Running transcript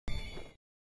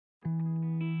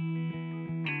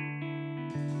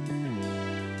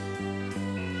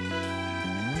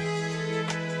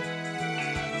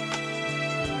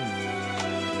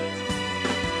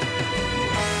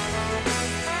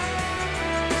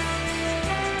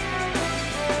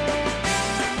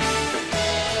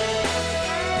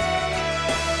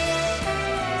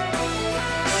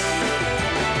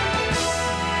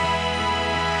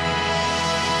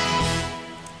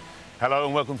Hello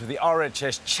and welcome to the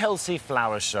RHS Chelsea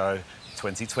Flower Show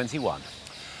 2021.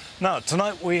 Now,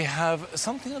 tonight we have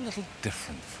something a little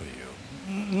different for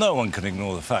you. No one can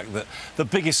ignore the fact that the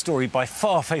biggest story by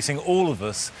far facing all of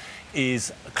us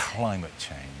is climate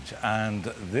change. And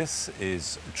this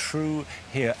is true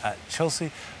here at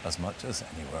Chelsea as much as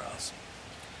anywhere else.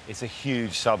 It's a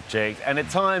huge subject and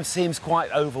at times seems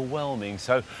quite overwhelming,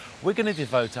 so we're going to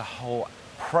devote a whole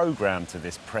programme to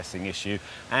this pressing issue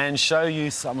and show you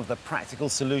some of the practical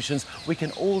solutions we can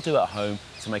all do at home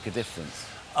to make a difference.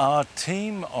 Our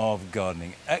team of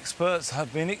gardening experts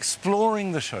have been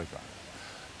exploring the showground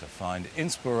to find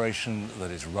inspiration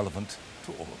that is relevant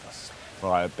to all of us.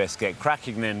 Right, best get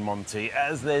cracking then, Monty,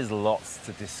 as there's lots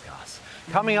to discuss.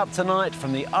 Coming up tonight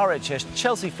from the RHS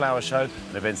Chelsea Flower Show,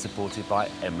 an event supported by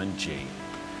M&G.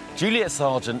 Juliet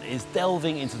Sargent is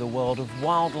delving into the world of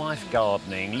wildlife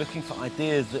gardening, looking for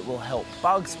ideas that will help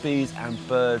bugs, bees and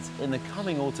birds in the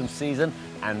coming autumn season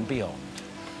and beyond.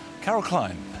 Carol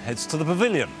Klein heads to the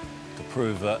pavilion to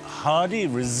prove that hardy,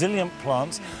 resilient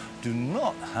plants do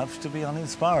not have to be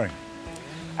uninspiring.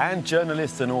 And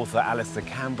journalist and author Alistair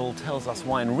Campbell tells us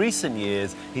why in recent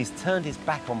years he's turned his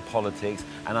back on politics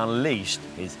and unleashed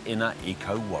his inner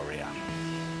eco-warrior.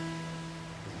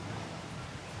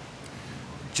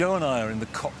 Joe and I are in the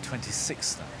COP26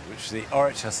 stand, which the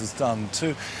RHS has done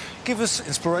to give us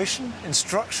inspiration,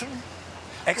 instruction,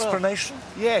 explanation.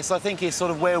 Well, yes, I think it's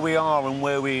sort of where we are and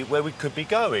where we could be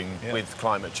going with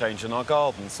climate change in our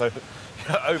gardens. So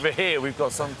over here we've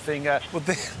got something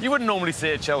you wouldn't normally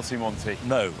see at Chelsea, Monty.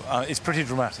 No, it's pretty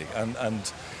dramatic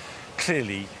and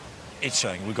clearly it's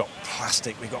showing. We've got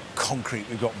plastic, we've got concrete,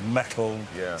 we've got metal,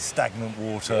 stagnant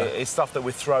water. It's stuff that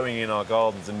we're throwing in our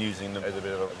gardens and using them as a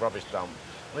bit of a rubbish dump.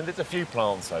 I mean, there's a few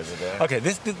plants over there. OK,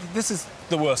 this is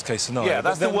the worst case scenario. Yeah,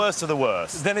 that's the worst of the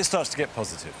worst. Then it starts to get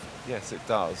positive. Yes, it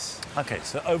does. OK,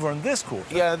 so over in this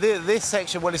quarter... Yeah, this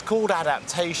section, well, it's called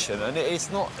adaptation, and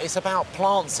it's about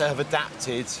plants that have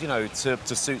adapted, you know, to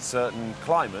suit certain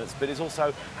climates, but it's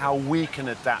also how we can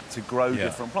adapt to grow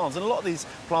different plants. And a lot of these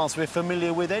plants we're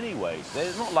familiar with anyway.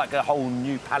 They're not like a whole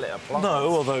new palette of plants.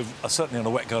 No, although certainly on a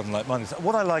wet garden like mine.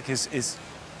 What I like is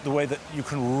the way that you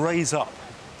can raise up.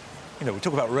 You know, we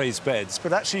talk about raised beds,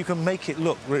 but actually you can make it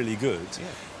look really good. Yeah.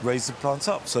 Raise the plants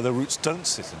up so the roots don't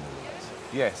sit in the weeds.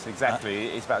 Yes, exactly.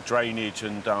 It's about drainage,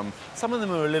 and some of them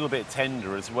are a little bit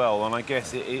tender as well. And I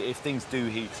guess if things do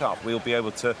heat up, we'll be able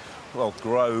to, well,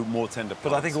 grow more tender plants.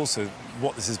 But I think also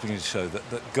what this is beginning to show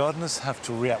that gardeners have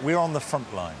to react. We're on the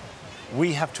front line.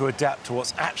 We have to adapt to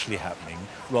what's actually happening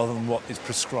rather than what is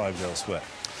prescribed elsewhere.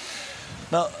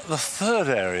 Now, the third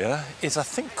area is, I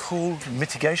think, called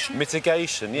mitigation.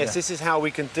 Mitigation, yes. Yeah. This is how we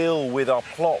can deal with our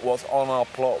plot, what's on our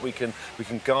plot. We can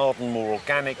garden more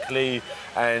organically,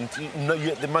 and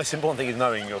the most important thing is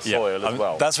knowing your soil as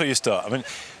well. That's where you start. I mean,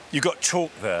 you've got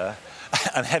chalk there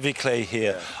and heavy clay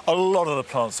here. Yeah. A lot of the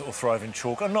plants that will thrive in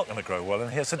chalk are not going to grow well in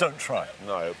here, so don't try.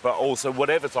 No, but also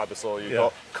whatever type of soil you've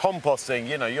got, composting,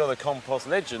 you know, you're the compost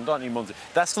legend, aren't you, Monty?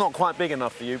 That's not quite big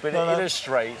enough for you, but it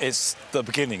illustrates. It's the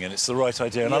beginning and it's the right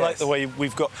idea. And I like the way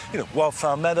we've got, you know,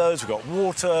 wildflower meadows, we've got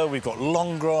water, we've got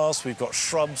long grass, we've got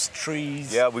shrubs,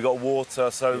 trees. Yeah, we've got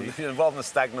water, so rather than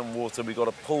stagnant water, we've got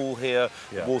a pool here,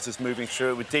 water's moving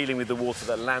through it, we're dealing with the water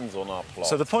that lands on our plot.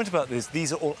 So the point about this,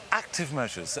 these are all active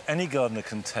measures that any gardener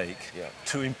can take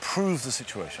to improve the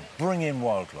situation, bring in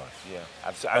wildlife. Yeah,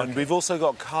 absolutely. And we've also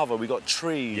got cover, we've got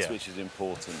trees, which is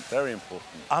important, very important.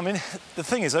 I mean, the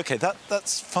thing is, OK,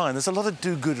 that's fine. There's a lot of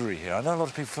do-goodery here. I know a lot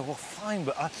of people feel, well, fine,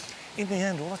 but in the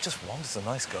end, all I just want is a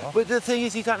nice garden. But the thing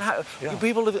is, you don't have...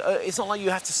 People, it's not like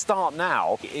you have to start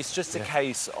now. It's just a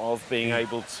case of being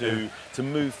able to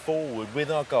move forward with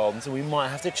our gardens, and we might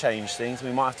have to change things,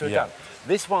 we might have to adapt.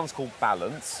 This one's called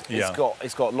Balance.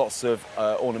 It's got lots of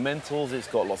ornamentals, it's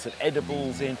got lots of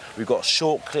edibles in. We've got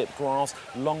short clip grass,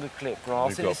 longer clip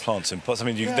grass. We've got plants in pots. I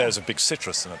mean, there's a big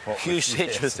citrus in a pot. Huge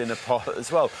citrus in a pot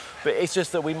as well. But it's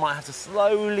just that we might have to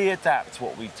slowly adapt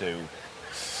what we do.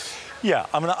 Yeah,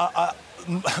 I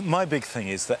mean, my big thing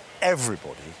is that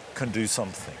everybody can do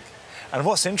something. And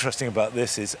what's interesting about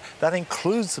this is that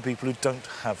includes the people who don't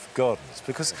have gardens,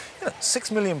 because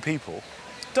 6 million people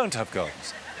don't have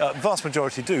gardens. Vast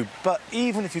majority do, but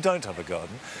even if you don't have a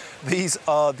garden, these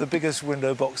are the biggest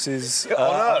window boxes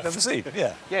I've ever seen.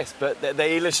 Yeah. Yes, but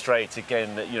they illustrate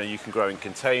again that you can grow in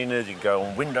containers, you can go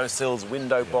on windowsills,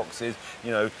 window boxes.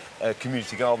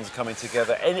 Community gardens are coming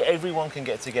together. Everyone can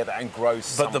get together and grow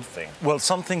something.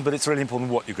 But it's really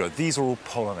important what you grow. These are all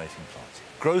pollinating plants.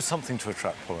 Grow something to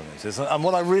attract pollinators. And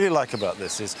what I really like about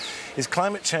this is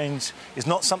climate change is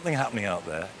not something happening out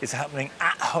there. It's happening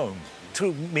at home.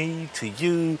 to me, to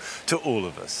you, to all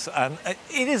of us. And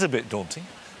it is a bit daunting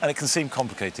and it can seem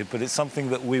complicated, but it's something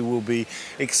that we will be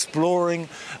exploring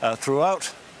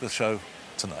throughout the show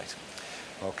tonight.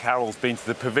 Well, Carol's been to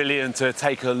the pavilion to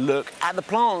take a look at the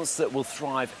plants that will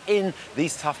thrive in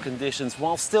these tough conditions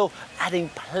while still adding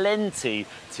plenty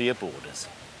to your borders.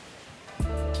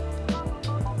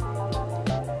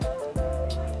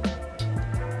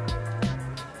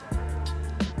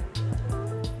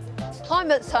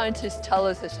 Climate scientists tell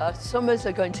us that our summers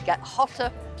are going to get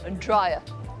hotter and drier.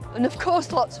 And of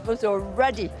course, lots of us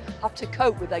already have to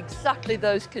cope with exactly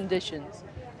those conditions.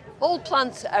 All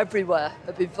plants everywhere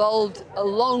have evolved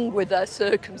along with their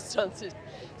circumstances.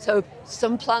 So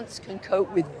some plants can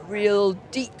cope with real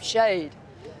deep shade,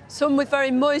 some with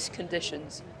very moist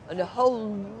conditions, and a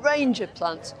whole range of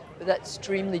plants with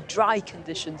extremely dry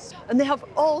conditions. And they have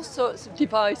all sorts of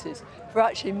devices for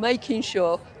actually making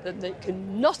sure that they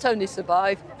can not only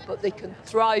survive, but they can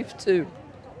thrive too.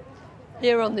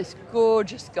 Here on this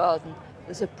gorgeous garden,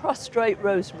 there's a prostrate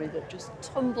rosemary that just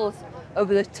tumbles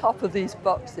over the top of these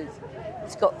boxes.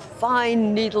 It's got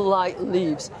fine needle-like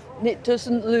leaves, and it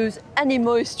doesn't lose any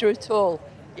moisture at all,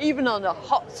 even on a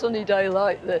hot sunny day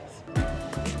like this.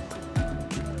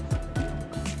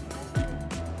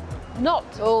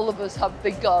 Not all of us have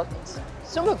big gardens.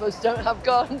 Some of us don't have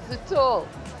gardens at all.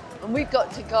 And we've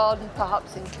got to garden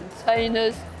perhaps in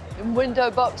containers, in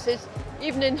window boxes,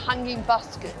 even in hanging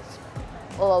baskets.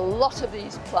 Well, a lot of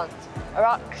these plants are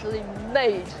actually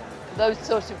made for those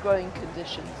sorts of growing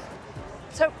conditions.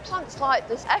 So plants like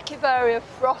this Echeveria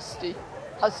frosty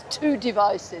has two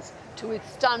devices to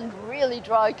withstand really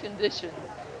dry conditions.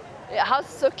 It has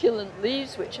succulent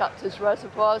leaves which act as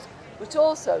reservoirs, but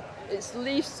also its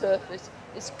leaf surface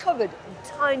is covered in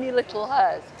tiny little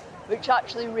hairs which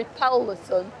actually repel the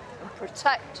sun and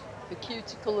protect the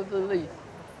cuticle of the leaf.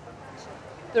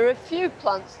 There are a few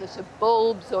plants that are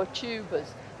bulbs or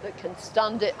tubers that can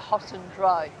stand it hot and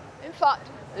dry. In fact,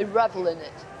 they revel in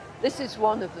it. This is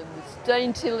one of them, this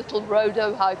dainty little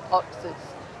Rhodohypoxis.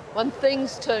 When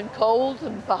things turn cold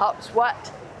and perhaps wet,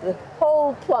 the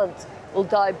whole plant will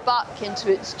dive back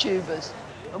into its tubers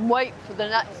and wait for the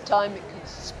next time it can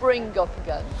spring up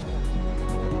again.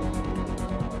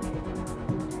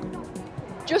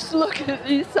 Just look at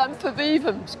these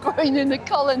sempervivums growing in the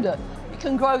colander. You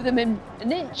can grow them in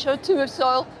an inch or two of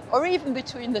soil, or even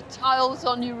between the tiles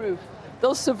on your roof.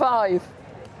 They'll survive.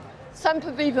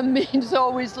 Sempervivum means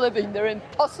always living. They're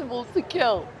impossible to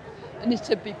kill. And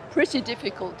it'd be pretty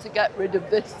difficult to get rid of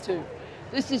this too.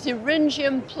 This is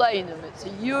Eryngium planum. It's a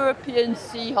European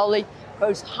sea holly,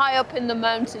 grows high up in the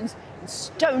mountains in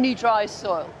stony dry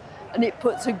soil. And it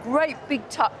puts a great big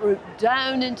taproot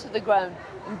down into the ground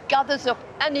and gathers up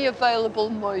any available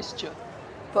moisture.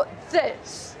 But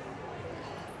this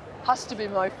has to be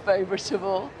my favourite of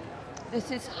all.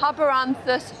 This is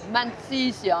Haberanthus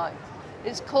menthesii.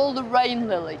 It's called the rain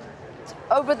lily.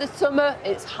 Over the summer,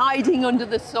 it's hiding under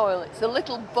the soil. It's a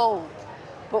little bulb.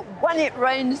 But when it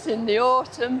rains in the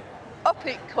autumn, up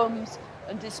it comes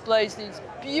and displays these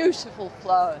beautiful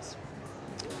flowers.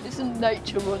 Isn't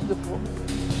nature wonderful?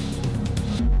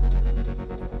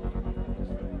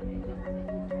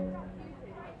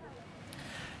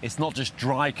 It's not just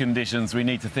dry conditions we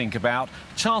need to think about.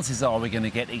 Chances are we're going to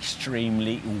get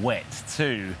extremely wet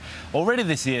too. Already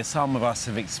this year, some of us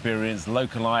have experienced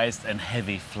localised and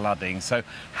heavy flooding. So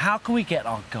how can we get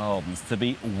our gardens to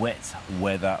be wet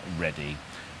weather ready?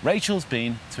 Rachel's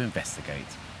been to investigate.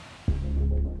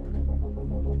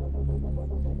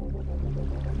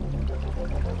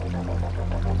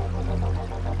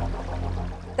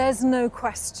 There's no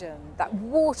question that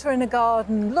water in a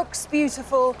garden looks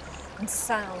beautiful and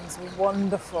sounds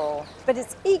wonderful. But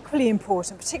it's equally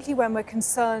important, particularly when we're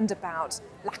concerned about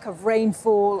lack of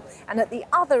rainfall and at the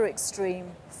other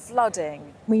extreme,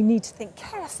 flooding. We need to think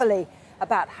carefully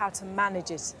about how to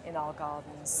manage it in our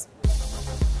gardens.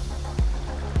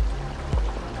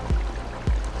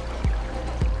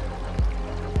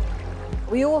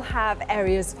 We all have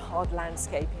areas of hard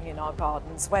landscaping in our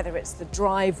gardens, whether it's the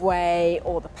driveway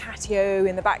or the patio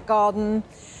in the back garden.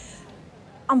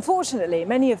 Unfortunately,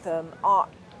 many of them are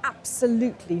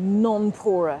absolutely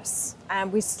non-porous,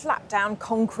 and we slap down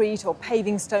concrete or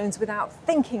paving stones without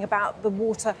thinking about the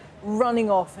water running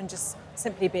off and just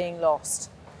simply being lost.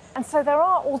 And so there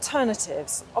are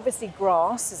alternatives. Obviously,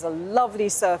 grass is a lovely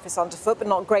surface underfoot, but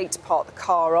not great to park the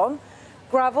car on.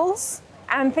 Gravels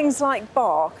and things like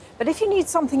bark. But if you need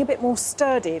something a bit more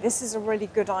sturdy, this is a really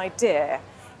good idea.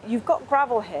 You've got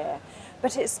gravel here,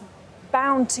 but it's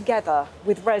bound together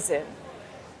with resin,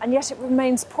 and yet it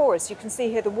remains porous. You can see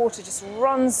here the water just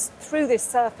runs through this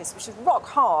surface, which is rock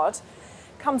hard,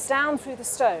 comes down through the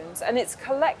stones and it's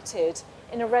collected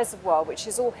in a reservoir which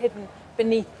is all hidden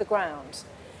beneath the ground.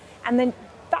 And then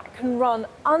that can run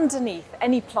underneath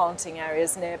any planting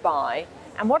areas nearby.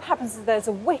 And what happens is there's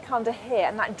a wick under here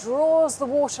and that draws the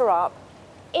water up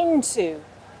into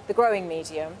the growing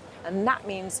medium, and that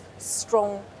means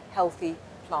strong, healthy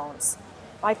plants.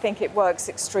 I think it works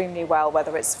extremely well,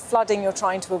 whether it's flooding you're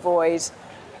trying to avoid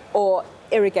or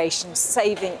irrigation,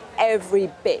 saving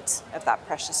every bit of that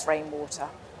precious rainwater.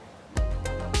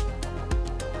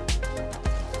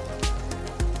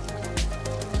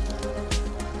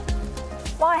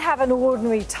 Why have an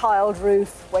ordinary tiled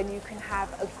roof when you can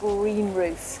have a green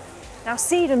roof? Now,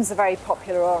 sedums are very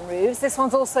popular on roofs. This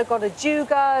one's also got a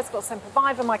juga, it's got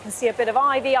sempervivum, I can see a bit of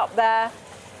ivy up there.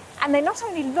 And they not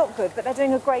only look good, but they're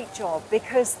doing a great job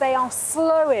because they are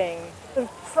slowing the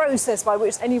process by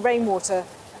which any rainwater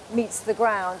meets the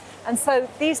ground. And so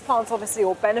these plants obviously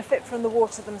all benefit from the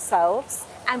water themselves.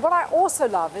 And what I also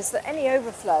love is that any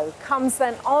overflow comes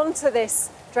then onto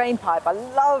this drain pipe. I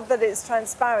love that it's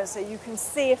transparent so you can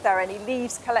see if there are any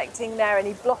leaves collecting there,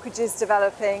 any blockages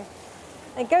developing.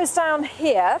 And it goes down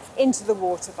here into the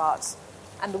water butt.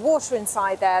 And the water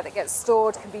inside there that gets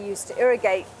stored can be used to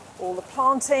irrigate all the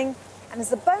planting. And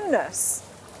as a bonus,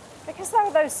 because there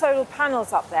are those solar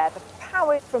panels up there, the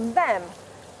power from them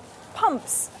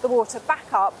pumps the water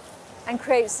back up and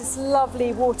creates this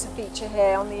lovely water feature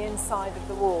here on the inside of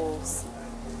the walls.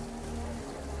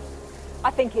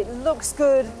 I think it looks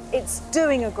good, it's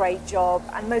doing a great job,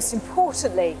 and most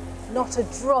importantly, not a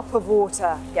drop of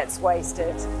water gets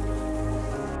wasted.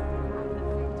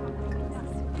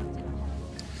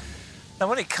 Now,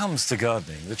 when it comes to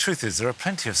gardening, the truth is there are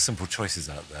plenty of simple choices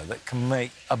out there that can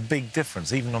make a big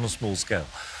difference, even on a small scale.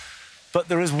 But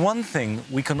there is one thing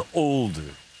we can all do,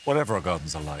 whatever our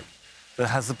gardens are like, that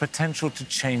has the potential to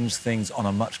change things on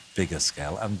a much bigger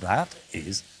scale, and that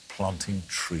is planting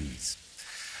trees.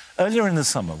 Earlier in the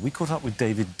summer, we caught up with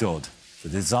David Dodd, the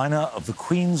designer of the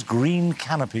Queen's Green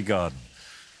Canopy Garden,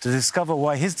 to discover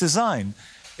why his design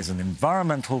is an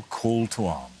environmental call to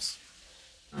arms.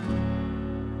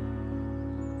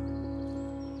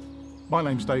 My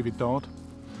name's David Dodd.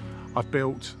 I've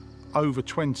built over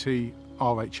 20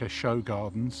 RHS show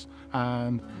gardens,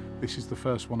 and this is the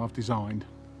first one I've designed.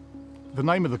 The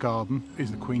name of the garden is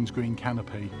the Queen's Green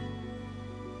Canopy.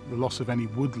 The loss of any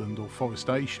woodland or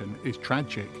forestation is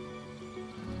tragic.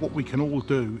 What we can all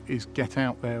do is get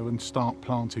out there and start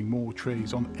planting more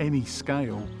trees on any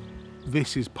scale.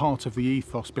 This is part of the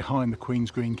ethos behind the Queen's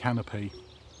Green Canopy.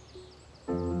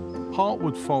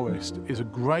 Heartwood Forest is a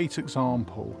great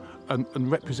example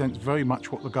and represents very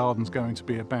much what the garden's going to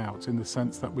be about, in the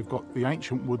sense that we've got the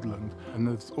ancient woodland and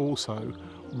there's also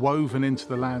woven into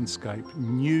the landscape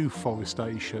new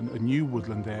forestation and new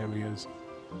woodland areas.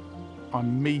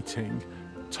 I'm meeting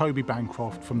Toby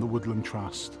Bancroft from the Woodland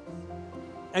Trust.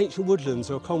 Ancient woodlands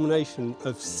are a culmination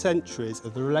of centuries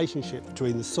of the relationship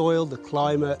between the soil, the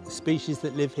climate, the species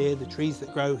that live here, the trees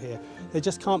that grow here. They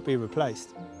just can't be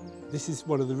replaced. This is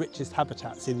one of the richest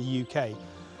habitats in the UK,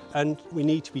 and we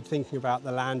need to be thinking about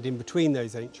the land in between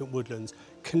those ancient woodlands.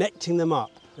 Connecting them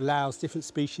up allows different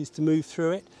species to move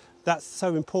through it. That's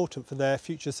so important for their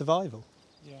future survival.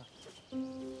 Yeah.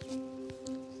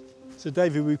 So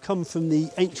David, we've come from the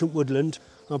ancient woodland.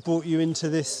 I brought you into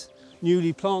this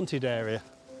newly planted area.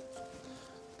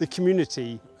 The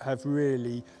community have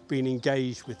really been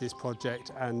engaged with this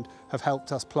project and have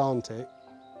helped us plant it.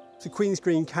 The Queen's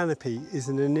Green Canopy is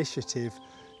an initiative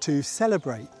to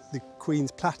celebrate the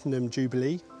Queen's Platinum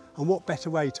Jubilee, and what better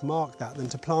way to mark that than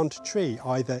to plant a tree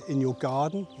either in your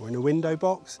garden or in a window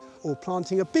box or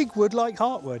planting a big wood like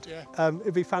heartwood. Yeah.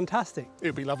 It'd be fantastic.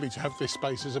 It'd be lovely to have this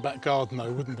space as a back garden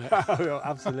though, wouldn't it? Oh,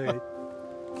 absolutely.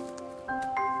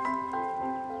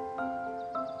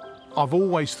 I've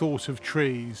always thought of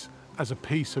trees as a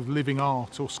piece of living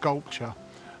art or sculpture,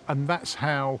 and that's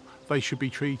how they should be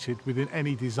treated within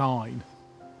any design.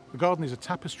 The garden is a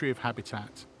tapestry of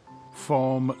habitat,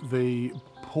 from the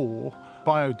poor,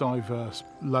 biodiverse,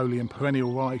 lowly and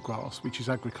perennial ryegrass, which is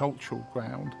agricultural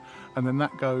ground, and then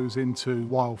that goes into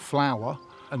wildflower,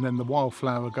 and then the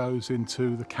wildflower goes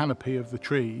into the canopy of the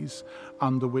trees,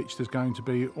 under which there's going to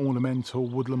be ornamental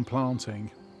woodland planting.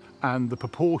 And the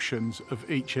proportions of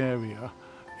each area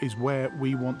is where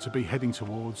we want to be heading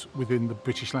towards within the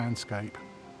British landscape.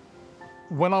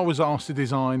 When I was asked to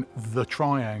design the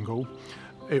triangle,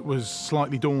 it was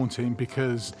slightly daunting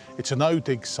because it's a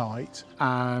no-dig site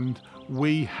and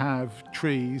we have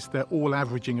trees, they're all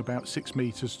averaging about 6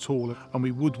 metres tall, and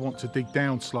we would want to dig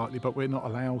down slightly, but we're not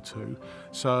allowed to.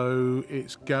 So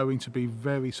it's going to be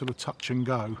very sort of touch and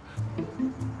go.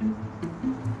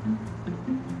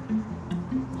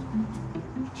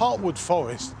 Heartwood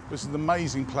Forest was an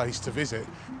amazing place to visit,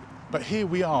 but here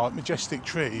we are at Majestic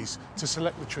Trees to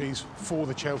select the trees for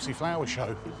the Chelsea Flower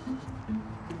Show.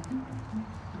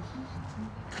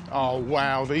 Oh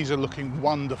wow, these are looking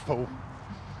wonderful.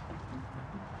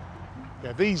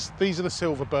 Yeah, these are the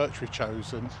silver birch we've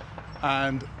chosen,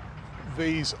 and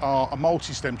these are a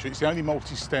multi-stem tree. It's the only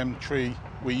multi-stem tree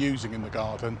we're using in the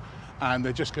garden, and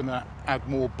they're just going to add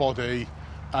more body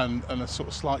and a sort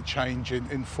of slight change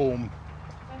in form.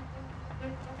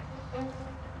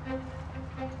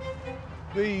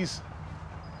 These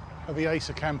are the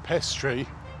Acer campestri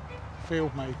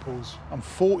field maples.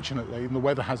 Unfortunately, the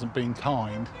weather hasn't been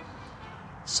kind,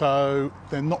 so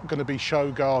they're not going to be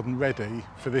show garden ready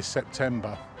for this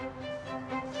September.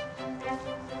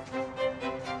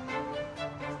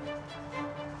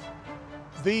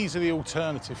 These are the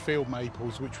alternative field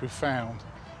maples which we've found.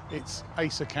 It's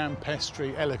Acer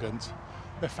campestri elegant.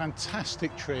 They're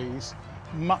fantastic trees,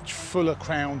 much fuller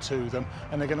crown to them,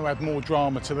 and they're going to add more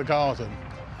drama to the garden.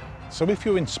 So if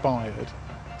you're inspired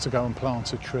to go and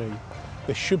plant a tree,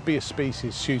 there should be a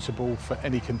species suitable for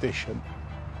any condition.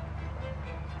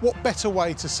 What better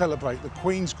way to celebrate the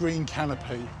Queen's Green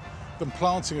canopy than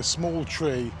planting a small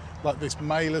tree like this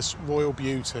Malus Royal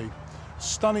Beauty?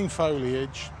 Stunning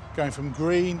foliage, going from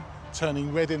green,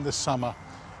 turning red in the summer.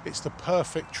 It's the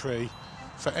perfect tree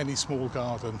for any small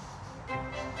garden.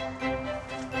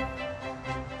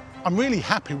 I'm really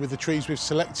happy with the trees we've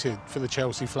selected for the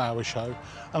Chelsea Flower Show,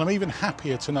 and I'm even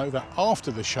happier to know that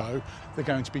after the show they're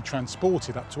going to be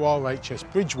transported up to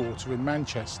RHS Bridgewater in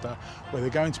Manchester, where they're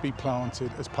going to be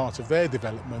planted as part of their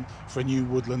development for a new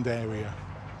woodland area.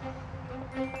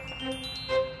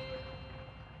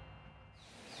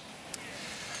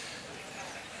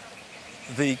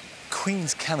 The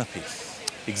Queen's Canopy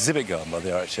exhibit garden by the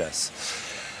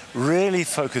RHS really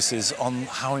focuses on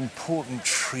how important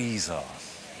trees are.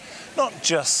 Not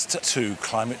just to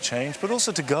climate change, but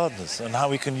also to gardeners and how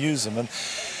we can use them. And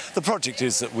the project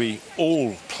is that we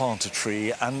all plant a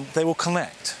tree and they will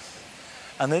connect.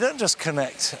 And they don't just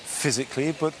connect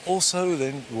physically, but also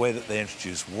in the way that they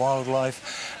introduce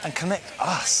wildlife and connect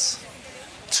us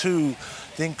to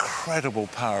the incredible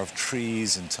power of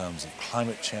trees in terms of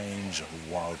climate change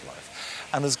and wildlife.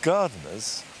 And as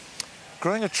gardeners,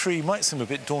 growing a tree might seem a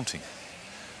bit daunting,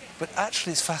 but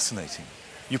actually it's fascinating.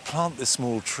 You plant this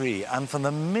small tree, and from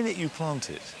the minute you plant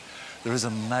it, there is a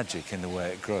magic in the way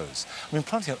it grows. I mean,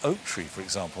 planting an oak tree, for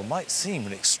example, might seem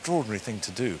an extraordinary thing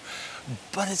to do,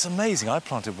 but it's amazing. I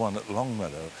planted one at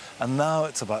Longmeadow, and now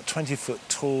it's about 20 foot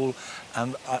tall,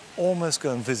 and I almost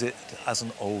go and visit it as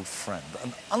an old friend.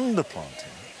 And underplanting,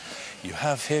 you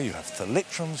have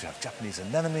thalictrums, you have Japanese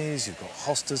anemones, you've got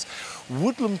hostas.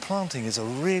 Woodland planting is a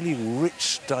really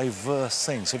rich, diverse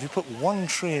thing. So if you put one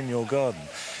tree in your garden,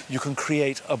 you can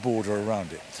create a border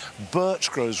around it.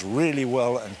 Birch grows really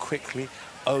well and quickly,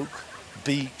 oak,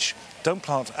 beech. Don't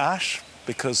plant ash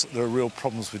because there are real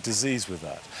problems with disease with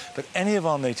that. But any of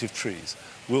our native trees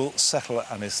will settle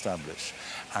and establish.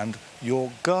 And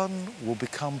your garden will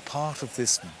become part of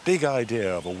this big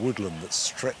idea of a woodland that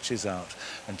stretches out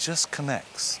and just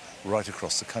connects right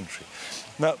across the country.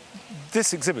 Now,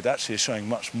 this exhibit actually is showing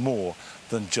much more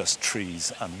than just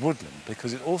trees and woodland,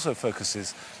 because it also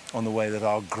focuses on the way that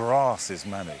our grass is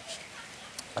managed.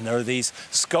 And there are these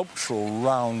sculptural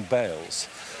round bales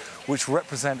which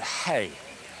represent hay.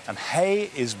 And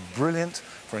hay is brilliant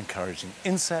for encouraging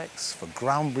insects, for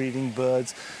ground breeding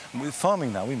birds. And with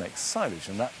farming now, we make silage,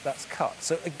 and that's cut.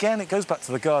 So again, it goes back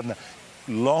to the gardener.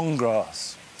 Long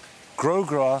grass. Grow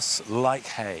grass like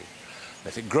hay.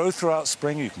 Let it grow throughout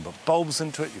spring. You can put bulbs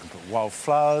into it, you can put wild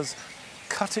flowers.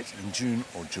 Cut it in June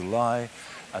or July,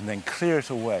 and then clear it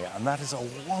away. And that is a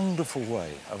wonderful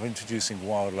way of introducing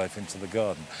wildlife into the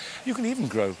garden. You can even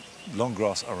grow long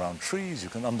grass around trees, you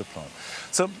can underplant.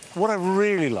 So what I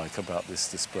really like about this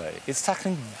display, it's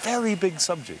tackling very big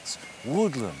subjects.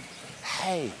 Woodland,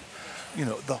 hay, you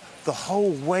know, the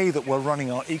whole way that we're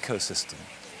running our ecosystem,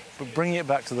 but bringing it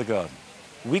back to the garden.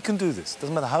 We can do this.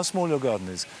 Doesn't matter how small your garden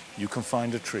is, you can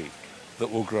find a tree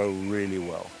that will grow really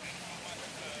well.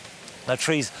 Now,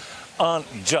 trees aren't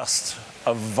just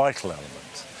a vital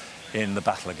element in the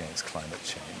battle against climate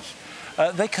change.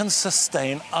 They can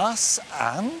sustain us,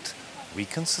 and we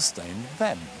can sustain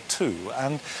them too.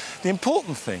 And the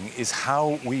important thing is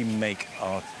how we make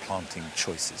our planting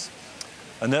choices.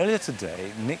 And earlier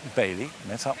today, Nick Bailey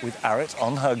met up with Arit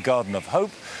on her Garden of Hope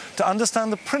to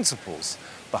understand the principles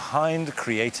behind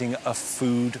creating a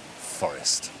food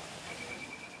forest.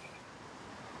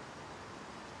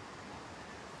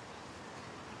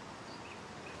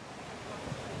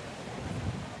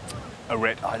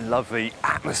 Arit, I love the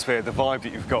atmosphere, the vibe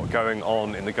that you've got going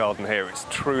on in the garden here. It's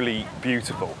truly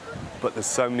beautiful, but there's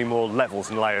so many more levels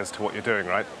and layers to what you're doing,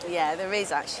 right? Yeah, there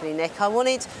is actually, Nick. I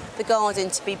wanted the garden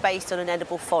to be based on an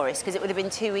edible forest because it would have been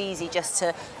too easy just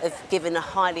to have given a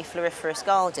highly floriferous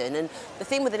garden. And the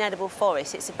thing with an edible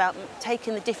forest, it's about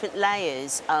taking the different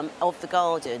layers of the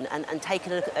garden and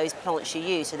taking a look at those plants you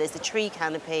use. So there's the tree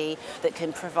canopy that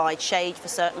can provide shade for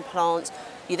certain plants.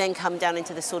 You then come down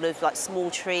into the sort of like small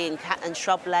tree and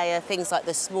shrub layer, things like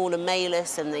the smaller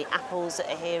malus and the apples that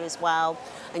are here as well,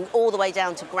 and all the way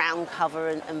down to ground cover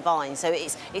and vines. So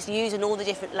it's using all the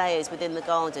different layers within the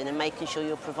garden and making sure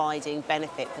you're providing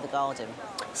benefit for the garden.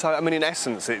 So, I mean, in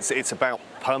essence, it's about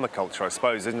permaculture, I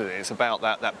suppose, isn't it? It's about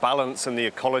that balance and the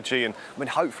ecology, and I mean,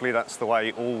 hopefully that's the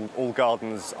way all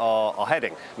gardens are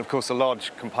heading. And of course, a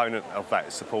large component of that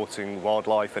is supporting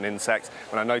wildlife and insects.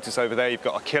 When I notice over there, you've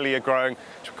got Achillea growing,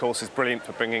 which of course is brilliant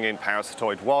for bringing in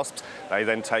parasitoid wasps. They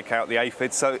then take out the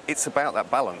aphids, so it's about that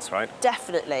balance, right?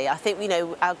 Definitely. I think, you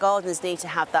know, our gardeners need to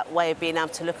have that way of being able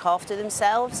to look after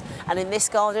themselves. And in this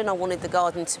garden, I wanted the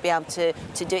garden to be able to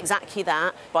do exactly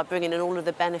that by bringing in all of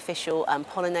the beneficial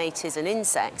pollinators and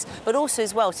insects, but also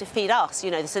as well to feed us,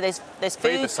 you know, so there's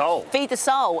food. Feed the soul. Feed the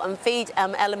soul and feed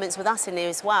elements with us in here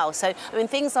as well. So, I mean,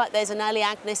 things like there's an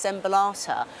Elaeagnus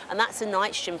embellata, and that's a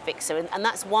nitrogen fixer, and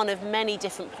that's one of many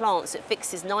different plants that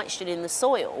fixes nitrogen in the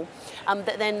soil,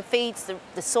 that then feeds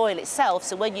the soil itself.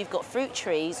 So when you've got fruit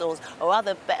trees or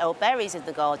other berries in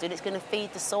the garden, it's going to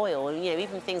feed the soil, and, you know,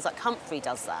 even things like comfrey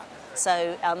does that.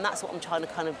 So that's what I'm trying to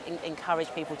kind of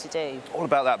encourage people to do. All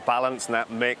about that balance and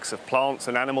that mix of plants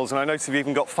and animals, and I notice you've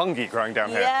even got fungi growing down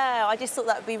here. Yeah, I just thought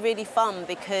that would be really fun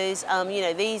because you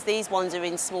know, these ones are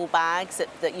in small bags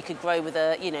that you could grow with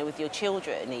with your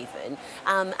children even.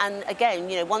 And again,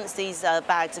 you know, once these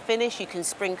bags are finished, you can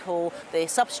sprinkle the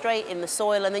substrate in the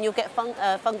soil, and then you'll get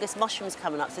fungus mushrooms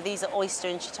coming up. So these are oyster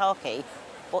and shiitake.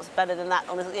 What's better than that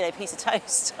on a piece of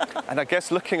toast? And I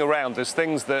guess looking around, there's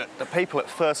things that the people at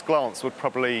first glance would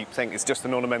probably think it's just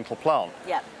an ornamental plant.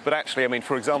 Yeah. But actually, I mean,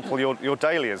 for example, your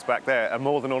dahlias back there are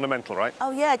more than ornamental, right?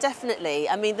 Oh yeah, definitely.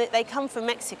 I mean, they come from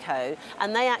Mexico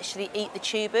and they actually eat the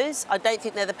tubers. I don't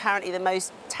think they're apparently the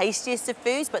most tastiest of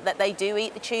foods, but that they do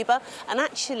eat the tuber. And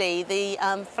actually, the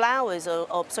flowers,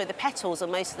 the petals on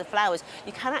most of the flowers,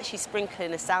 you can actually sprinkle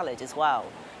in a salad as well.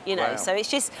 You know, wow. So I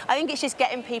think it's just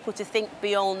getting people to think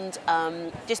beyond,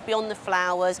 just beyond the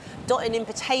flowers, dotting in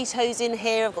potatoes in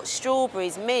here. I've got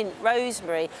strawberries, mint,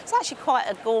 rosemary. It's actually quite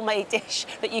a gourmet dish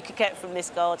that you could get from this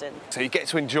garden. So you get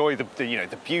to enjoy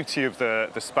the beauty of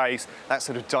the space, that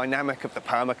sort of dynamic of the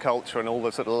permaculture and all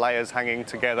the sort of layers hanging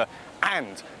together,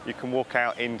 and you can walk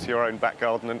out into your own back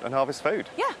garden and harvest food.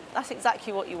 Yeah, that's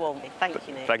exactly what you want. Thank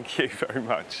you, Nick. Thank you very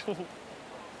much.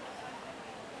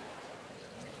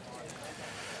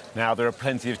 Now, there are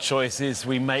plenty of choices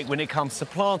we make when it comes to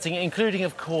planting, including,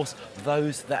 of course,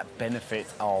 those that benefit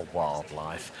our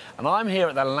wildlife. And I'm here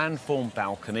at the landform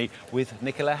balcony with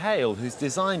Nicola Hale, who's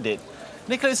designed it.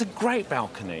 Nicola, it's a great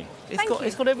balcony. It's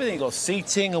got everything. It's got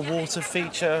seating, a water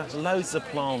feature, loads of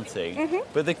planting.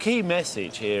 But the key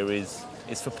message here is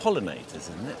for pollinators,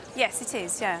 isn't it? Yes, it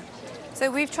is, yeah. So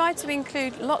we've tried to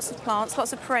include lots of plants,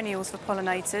 lots of perennials for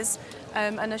pollinators,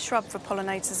 and a shrub for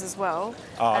pollinators as well.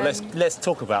 Let's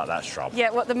talk about that shrub. Yeah,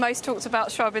 what the most talked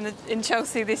about shrub in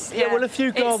Chelsea this year. Yeah, well, a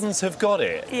few gardens have got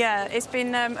it. Yeah, it's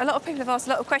been a lot of people have asked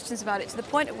a lot of questions about it, to the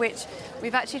point at which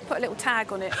we've actually put a little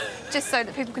tag on it, just so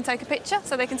that people can take a picture,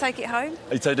 so they can take it home.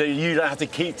 So you don't have to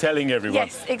keep telling everyone.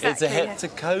 Yes, exactly. It's a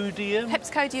heptacodium.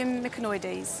 Heptacodium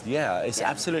myconoides. Yeah, it's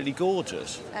absolutely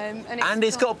gorgeous. And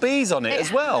it's got bees on it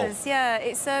as well. Yeah,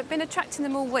 it's been attracting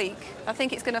them all week. I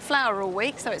think it's going to flower all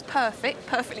week, so it's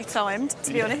perfectly timed,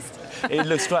 to be honest. It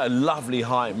looks like a lovely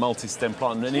high multi-stem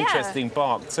plant and an interesting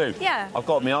bark too. Yeah. I've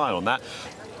got my eye on that.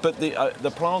 But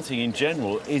the planting in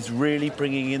general is really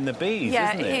bringing in the bees,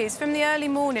 yeah, isn't it? Yeah, it is. From the early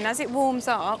morning, as it warms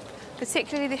up,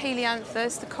 particularly the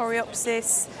helianthus, the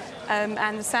coreopsis,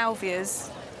 and the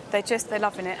salvias, they're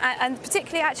loving it. And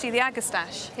particularly, actually, the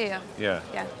agastache here. Yeah.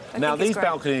 Yeah. Now, these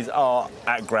balconies are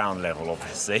at ground level,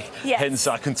 obviously. Yes. Hence,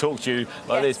 I can talk to you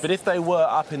like this. But if they were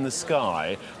up in the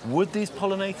sky, would these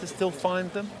pollinators still find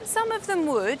them? Some of them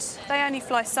would. They only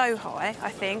fly so high, I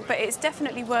think. But it's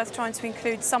definitely worth trying to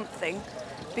include something,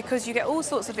 because you get all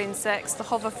sorts of insects, the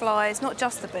hoverflies, not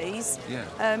just the bees,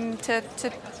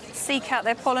 to seek out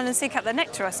their pollen and seek out their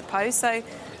nectar, I suppose. So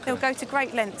they'll go to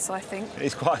great lengths, I think.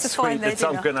 It's quite sweet that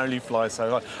some can only fly so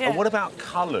high. Yeah. And what about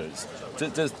colours?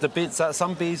 Does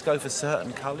some bees go for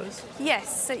certain colours?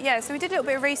 Yes, so we did a little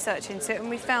bit of research into it, and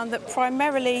we found that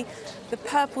primarily the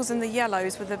purples and the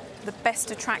yellows were the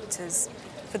best attractors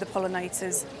for the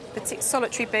pollinators.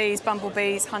 Solitary bees,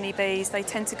 bumblebees, honeybees, they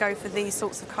tend to go for these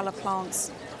sorts of colour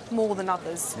plants more than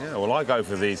others. Yeah, well, I go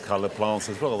for these coloured plants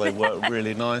as well. They work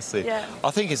really nicely. Yeah. I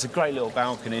think it's a great little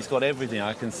balcony. It's got everything.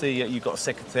 I can see you've got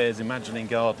secateurs imagining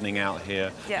gardening out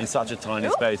here in such a tiny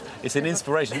space. It's an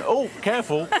inspiration. Oh,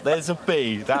 careful, there's a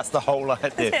bee. That's the whole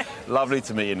idea. Lovely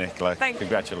to meet you, Nicola.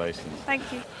 Congratulations.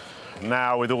 Thank you.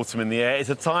 Now, with autumn in the air, it's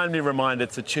a timely reminder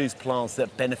to choose plants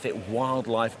that benefit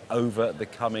wildlife over the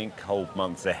coming cold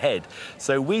months ahead.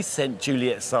 So we sent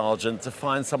Juliet Sargent to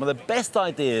find some of the best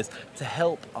ideas to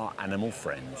help our animal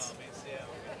friends.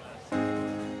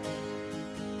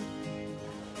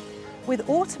 With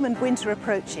autumn and winter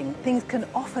approaching, things can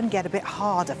often get a bit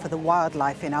harder for the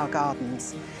wildlife in our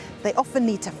gardens. They often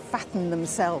need to fatten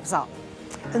themselves up.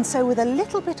 And so with a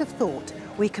little bit of thought,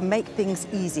 we can make things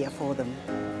easier for them.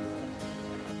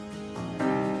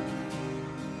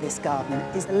 This garden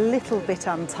is a little bit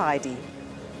untidy.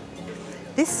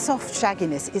 This soft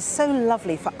shagginess is so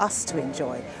lovely for us to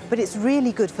enjoy, but it's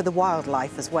really good for the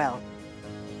wildlife as well.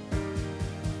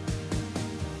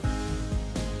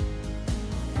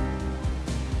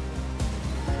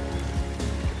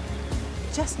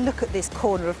 Just look at this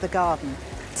corner of the garden,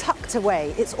 tucked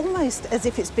away. It's almost as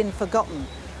if it's been forgotten,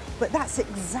 but that's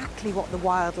exactly what the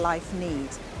wildlife need.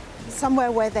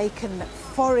 Somewhere where they can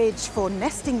forage for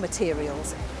nesting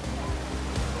materials.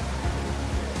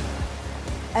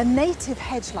 A native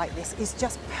hedge like this is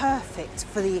just perfect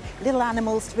for the little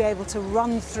animals to be able to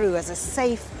run through as a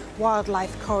safe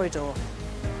wildlife corridor.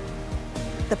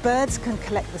 The birds can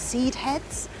collect the seed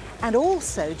heads, and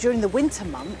also during the winter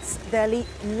months they'll eat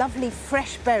lovely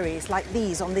fresh berries like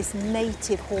these on this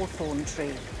native hawthorn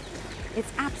tree.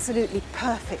 It's absolutely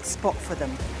perfect spot for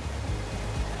them.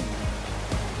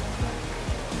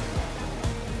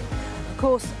 Of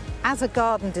course, as a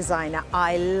garden designer,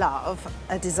 I love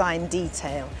a design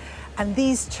detail, and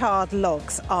these charred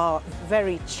logs are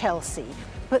very Chelsea,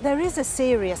 but there is a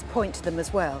serious point to them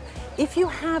as well. If you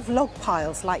have log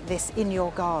piles like this in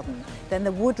your garden, then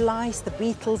the wood lice, the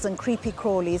beetles and creepy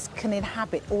crawlies can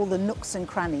inhabit all the nooks and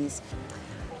crannies.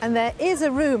 And there is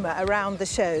a rumour around the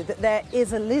show that there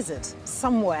is a lizard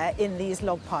somewhere in these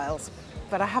log piles,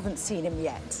 but I haven't seen him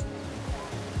yet.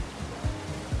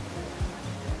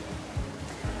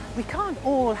 We can't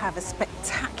all have a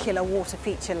spectacular water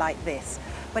feature like this,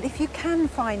 but if you can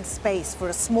find space for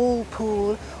a small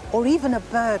pool or even a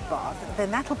bird bath,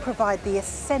 then that'll provide the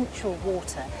essential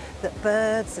water that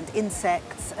birds and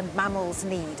insects and mammals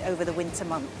need over the winter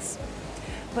months.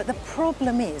 But the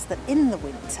problem is that in the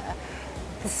winter,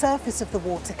 the surface of the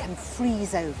water can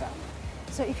freeze over.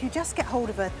 So if you just get hold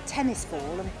of a tennis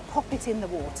ball and pop it in the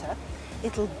water,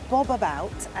 it'll bob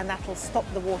about and that'll stop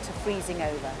the water freezing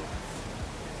over.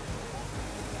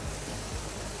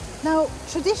 Now,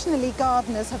 traditionally,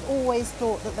 gardeners have always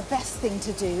thought that the best thing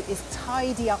to do is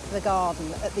tidy up the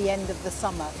garden at the end of the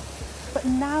summer. But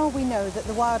now we know that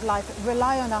the wildlife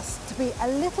rely on us to be a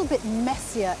little bit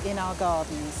messier in our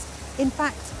gardens. In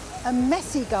fact, a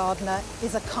messy gardener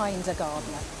is a kinder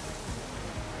gardener.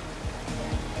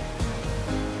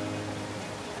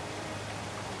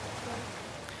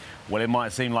 Well, it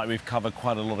might seem like we've covered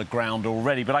quite a lot of ground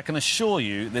already, but I can assure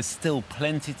you there's still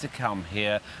plenty to come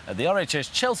here at the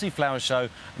RHS Chelsea Flower Show,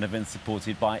 an event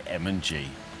supported by M&G.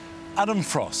 Adam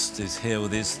Frost is here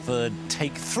with his third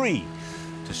Take 3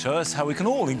 to show us how we can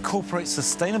all incorporate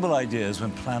sustainable ideas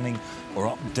when planning or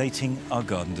updating our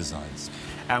garden designs.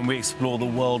 And we explore the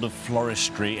world of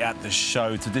floristry at the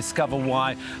show to discover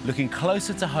why looking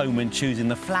closer to home when choosing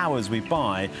the flowers we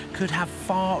buy could have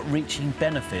far-reaching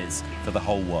benefits for the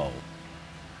whole world.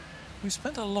 We've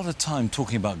spent a lot of time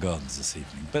talking about gardens this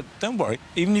evening, but don't worry,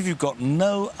 even if you've got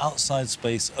no outside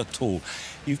space at all,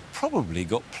 you've probably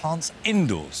got plants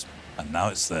indoors, and now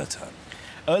it's their turn.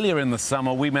 Earlier in the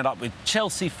summer, we met up with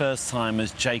Chelsea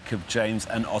first-timers Jacob James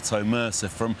and Otto Mercer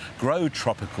from Grow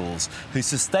Tropicals, whose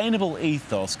sustainable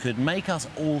ethos could make us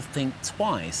all think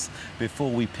twice before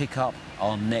we pick up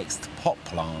our next pot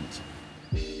plant.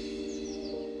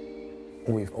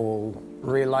 We've all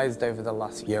realised over the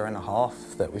last year and a half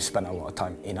that we've spent a lot of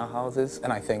time in our houses,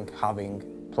 and I think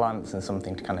having plants and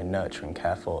something to kind of nurture and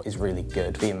care for is really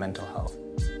good for your mental health.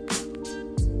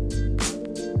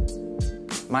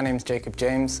 My name's Jacob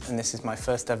James, and this is my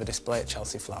first ever display at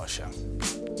Chelsea Flower Show.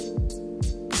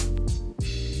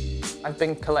 I've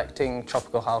been collecting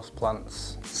tropical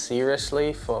houseplants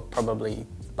seriously for probably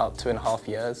about 2.5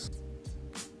 years.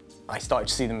 I started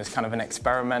to see them as kind of an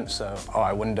experiment, so, oh,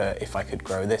 I wonder if I could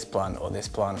grow this plant,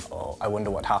 or I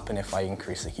wonder what happened if I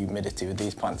increase the humidity with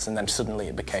these plants, and then suddenly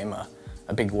it became a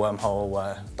big wormhole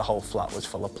where the whole flat was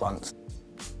full of plants.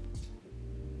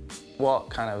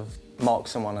 What kind of marks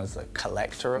someone as a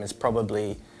collector is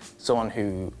probably someone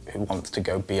who wants to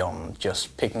go beyond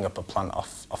just picking up a plant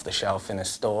off the shelf in a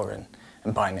store and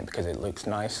buying it because it looks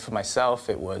nice. For myself,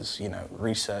 it was, you know,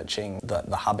 researching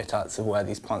the habitats of where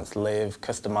these plants live,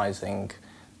 customizing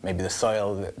maybe the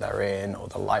soil that they're in or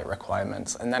the light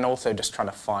requirements, and then also just trying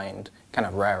to find kind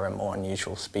of rarer, more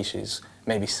unusual species,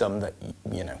 maybe some that,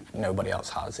 you know, nobody else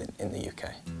has in the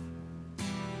UK.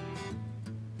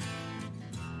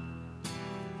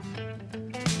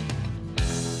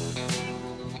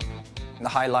 The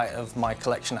highlight of my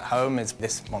collection at home is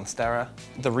this Monstera.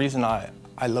 The reason I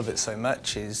love it so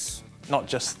much is not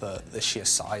just the sheer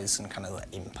size and kind of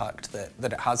the impact that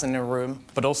it has in a room,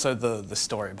 but also the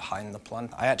story behind the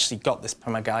plant. I actually got this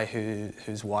from a guy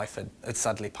whose wife had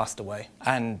sadly passed away,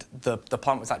 and the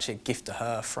plant was actually a gift to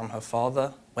her from her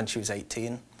father when she was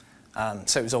 18.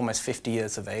 So it was almost 50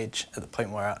 years of age at the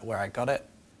point where I got it.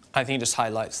 I think it just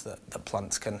highlights that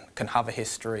plants can have a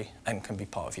history and can be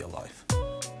part of your life.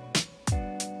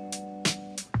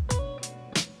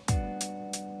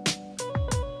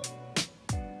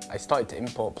 I started to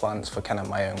import plants for kind of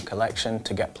my own collection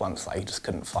to get plants that I just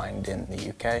couldn't find in the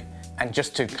UK. And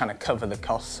just to kind of cover the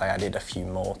costs, I added a few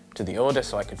more to the order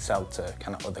so I could sell to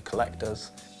kind of other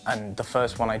collectors. And the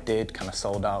first one I did kind of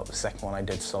sold out, the second one I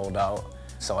did sold out.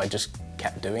 So I just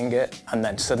kept doing it. And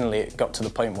then suddenly it got to the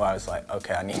point where I was like,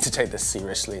 okay, I need to take this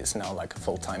seriously. It's now like a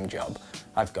full-time job.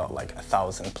 I've got like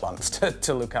 1,000 plants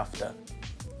to look after.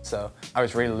 So I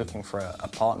was really looking for a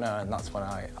partner, and that's when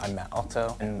I met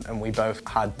Otto. And we both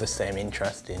had the same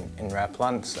interest in rare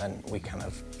plants, and we kind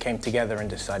of came together and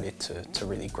decided to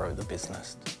really grow the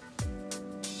business.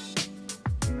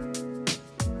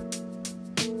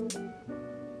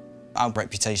 Our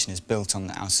reputation is built on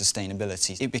our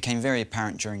sustainability. It became very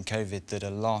apparent during COVID that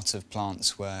a lot of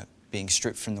plants were being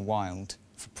stripped from the wild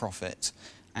for profit,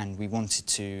 and we wanted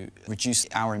to reduce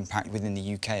our impact within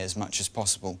the UK as much as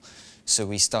possible. So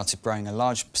we started growing a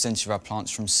large percentage of our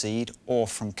plants from seed or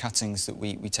from cuttings that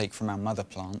we take from our mother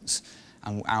plants.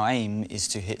 And our aim is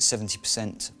to hit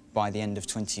 70% by the end of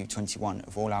 2021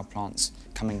 of all our plants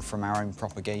coming from our own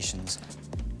propagations.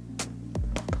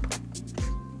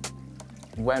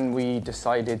 When we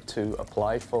decided to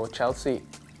apply for Chelsea,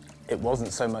 it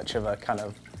wasn't so much of a kind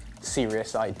of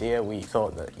serious idea. We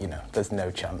thought that, you know, there's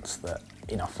no chance that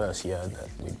in our first year that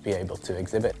we'd be able to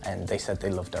exhibit, and they said they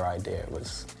loved our idea. It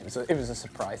was a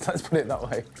surprise, let's put it that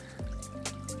way.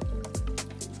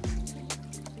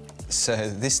 So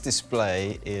this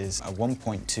display is a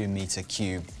 1.2 metre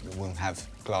cube that will have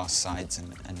glass sides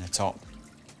and a top.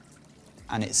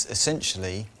 And it's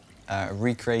essentially a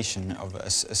recreation of a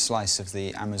slice of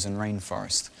the Amazon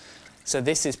rainforest. So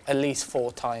this is at least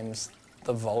 4 times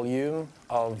the volume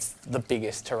of the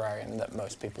biggest terrarium that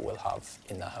most people will have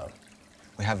in their home.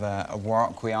 We have a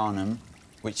Warocquianum,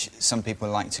 which some people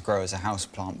like to grow as a house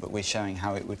plant, but we're showing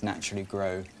how it would naturally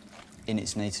grow in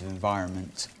its native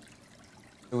environment.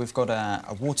 We've got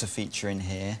a water feature in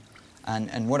here,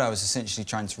 and what I was essentially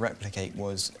trying to replicate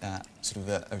was sort of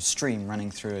a stream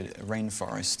running through a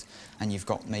rainforest, and you've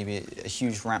got maybe a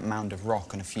huge mound of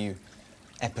rock and a few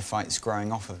epiphytes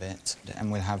growing off of it,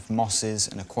 and we'll have mosses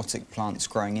and aquatic plants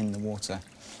growing in the water.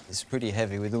 It's pretty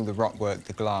heavy with all the rock work,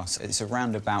 the glass. It's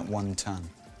around about 1 tonne.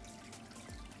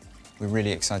 We're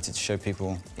really excited to show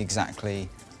people exactly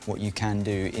what you can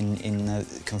do in the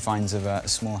confines of a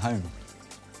small home.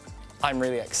 I'm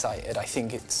really excited. I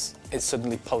think it's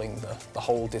suddenly pulling the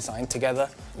whole design together.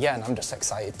 Yeah, and I'm just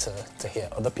excited to hear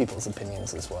other people's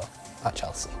opinions as well at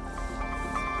Chelsea.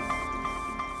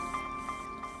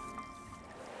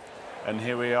 And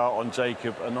here we are on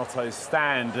Jacob and Otto's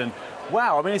stand, and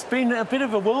wow, I mean, it's been a bit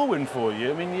of a whirlwind for you.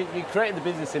 I mean, you created the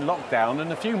business in lockdown,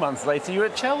 and a few months later you're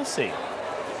at Chelsea.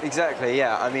 Exactly,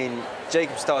 yeah. I mean,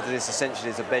 Jacob started this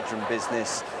essentially as a bedroom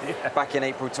business back in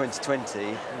April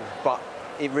 2020, but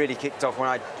it really kicked off when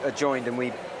I joined, and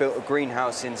we built a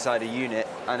greenhouse inside a unit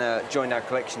and joined our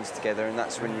collections together, and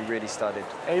that's when we really started.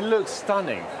 It looks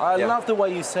stunning. I love the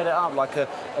way you set it up, like a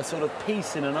sort of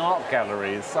piece in an art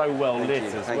gallery. It's so well lit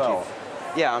as well.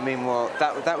 Yeah, I mean, well,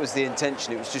 that was the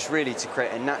intention. It was just really to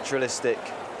create a naturalistic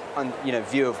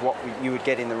view of what you would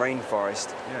get in the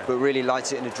rainforest, but really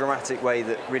light it in a dramatic way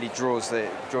that really draws the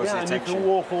attention. And you can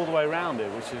walk all the way around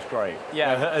it, which is great.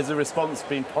 Yeah. Has the response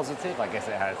been positive? I guess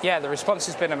it has. Yeah, the response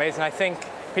has been amazing. I think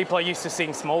people are used to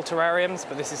seeing small terrariums,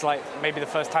 but this is like maybe the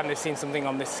first time they've seen something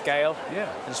on this scale.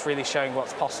 Yeah. And it's really showing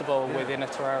what's possible within a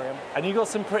terrarium. And you've got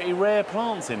some pretty rare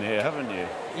plants in here, haven't you?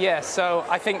 Yeah, so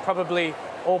I think probably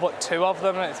all but 2 of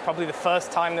them. It's probably the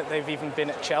first time that they've even been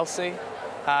at Chelsea.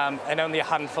 And only a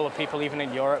handful of people, even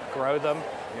in Europe, grow them.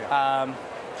 Yeah.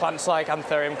 plants like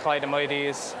Anthurium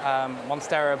clydomydes,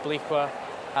 Monstera obliqua,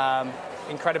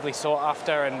 incredibly sought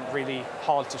after and really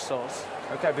hard to source.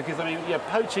 Okay, because I mean, yeah,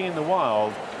 poaching in the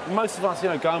wild, most of us, you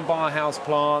know, go and buy a house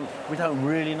plant, we don't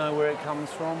really know where it comes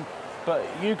from, but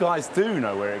you guys do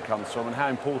know where it comes from and how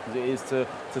important it is to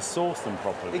source them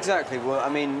properly. Exactly. Well, I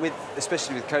mean,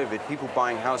 especially with COVID, people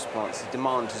buying houseplants, the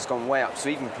demand has gone way up. So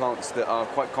even plants that are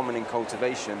quite common in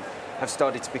cultivation have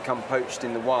started to become poached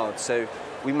in the wild. So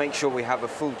we make sure we have a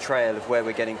full trail of where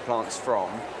we're getting plants from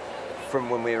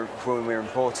when we're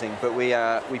importing. But we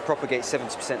propagate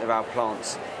 70% of our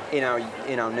plants in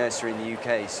our nursery in the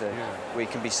UK. So we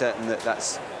can be certain that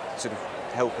that's sort of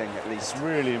helping at least. It's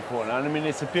really important, and I mean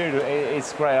it's a beautiful,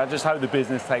 it's great. I just hope the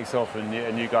business takes off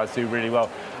and you guys do really well.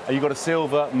 You got a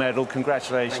silver medal,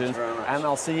 congratulations. Thank you very much. And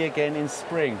I'll see you again in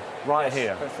spring, right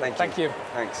here. Thank you.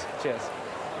 Thanks. Cheers.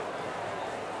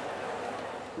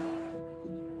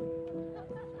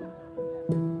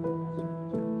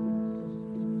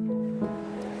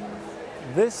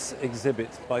 This exhibit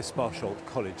by Sparsholt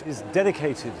College is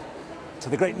dedicated to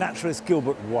the great naturalist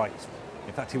Gilbert White.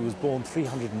 In fact, he was born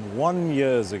 301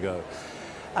 years ago.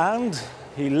 And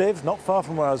he lived not far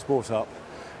from where I was brought up,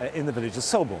 in the village of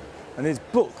Selborne. And his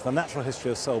book, The Natural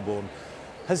History of Selborne,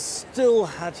 has still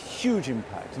had huge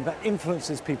impact. In fact,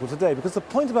 influences people today. Because the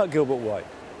point about Gilbert White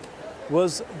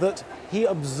was that he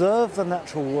observed the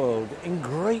natural world in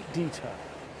great detail,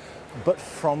 but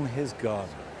from his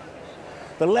garden.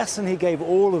 The lesson he gave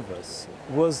all of us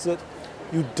was that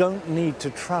you don't need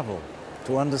to travel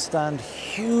to understand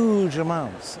huge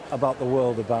amounts about the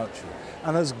world about you.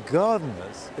 And as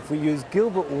gardeners, if we use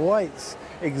Gilbert White's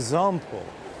example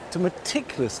to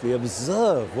meticulously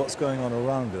observe what's going on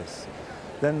around us,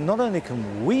 then not only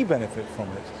can we benefit from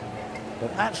it,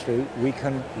 but actually we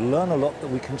can learn a lot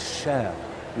that we can share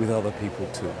with other people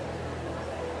too.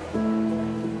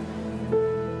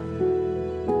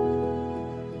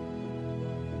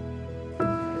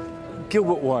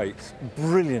 Gilbert White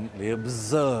brilliantly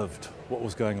observed what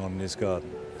was going on in his garden.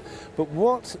 But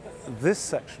what this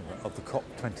section of the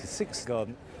COP26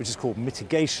 garden, which is called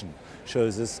mitigation,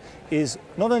 shows us is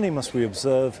not only must we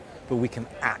observe, but we can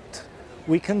act.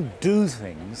 We can do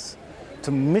things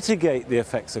to mitigate the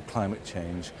effects of climate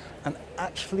change and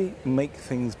actually make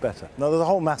things better. Now, there's a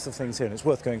whole mass of things here, and it's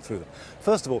worth going through them.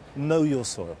 First of all, know your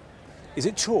soil. Is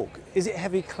it chalk? Is it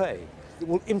heavy clay? It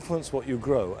will influence what you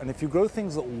grow, and if you grow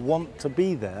things that want to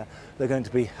be there, they're going to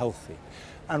be healthy.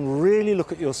 And really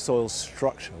look at your soil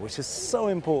structure, which is so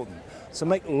important. So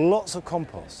make lots of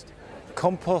compost.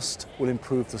 Compost will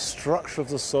improve the structure of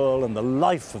the soil and the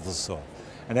life of the soil,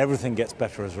 and everything gets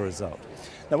better as a result.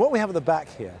 Now, what we have at the back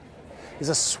here is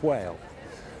a swale.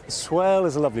 A swale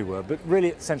is a lovely word, but really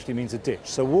it essentially means a ditch.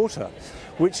 So water,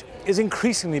 which is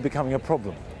increasingly becoming a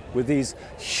problem with these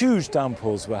huge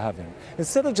downpours we're having,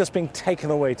 instead of just being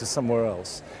taken away to somewhere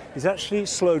else, is actually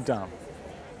slowed down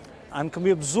and can be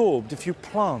absorbed if you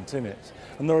plant in it.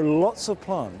 And there are lots of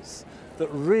plants that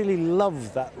really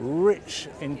love that rich,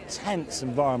 intense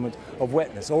environment of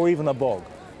wetness, or even a bog,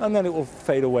 and then it will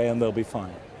fade away and they'll be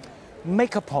fine.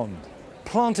 Make a pond,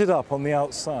 plant it up on the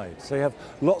outside, so you have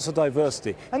lots of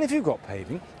diversity. And if you've got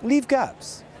paving, leave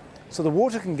gaps, so the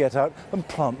water can get out and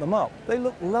plant them up. They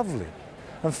look lovely.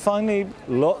 And finally,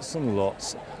 lots and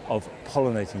lots of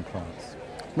pollinating plants.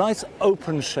 Nice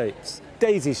open shapes,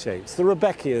 daisy shapes, the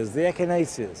Rudbeckias, the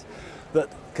Echinaceas, that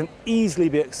can easily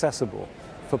be accessible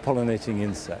for pollinating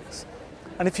insects.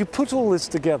 And if you put all this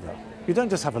together, you don't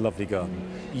just have a lovely garden,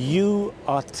 you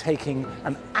are taking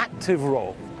an active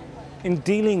role in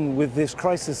dealing with this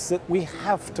crisis that we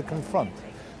have to confront.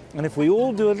 And if we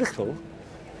all do a little,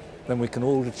 then we can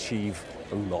all achieve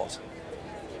a lot.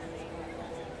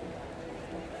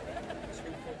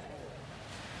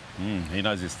 He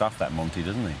knows his stuff, that Monty,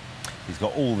 doesn't he? He's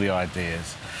got all the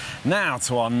ideas. Now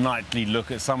to our nightly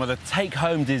look at some of the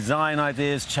take-home design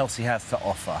ideas Chelsea has to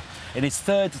offer. In his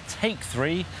third Take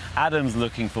 3, Adam's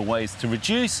looking for ways to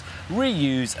reduce,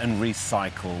 reuse and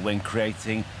recycle when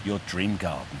creating your dream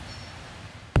garden.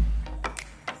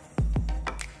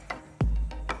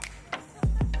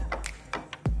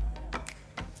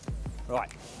 Right,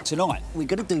 tonight we're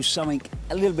going to do something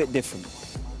a little bit different.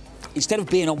 Instead of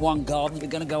being on one garden, we're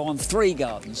going to go on 3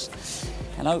 gardens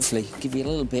and hopefully give you a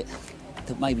little bit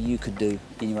that maybe you could do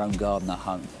in your own garden at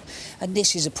home. And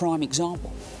this is a prime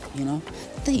example, you know.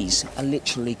 These are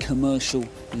literally commercial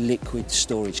liquid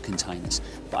storage containers,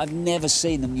 but I've never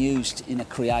seen them used in a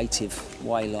creative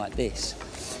way like this.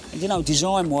 And you know,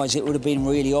 design-wise, it would have been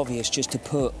really obvious just to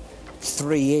put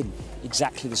 3 in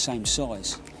exactly the same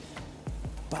size.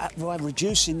 But by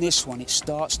reducing this one, it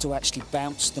starts to actually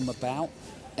bounce them about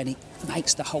and it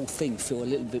makes the whole thing feel a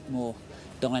little bit more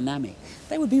dynamic.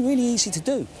 They would be really easy to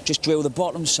do. Just drill the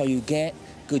bottom so you get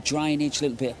good drainage, a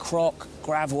little bit of crock,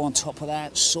 gravel on top of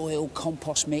that, soil,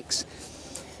 compost mix.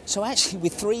 So actually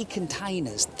with 3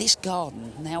 containers, this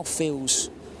garden now feels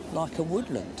like a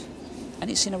woodland, and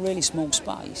it's in a really small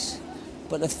space.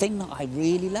 But the thing that I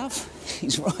really love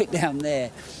is right down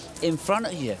there in front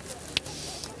of you.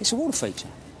 It's a water feature.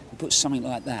 You put something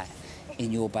like that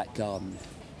in your back garden,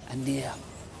 and the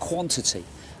quantity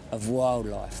of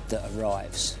wildlife that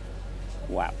arrives.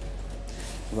 Wow.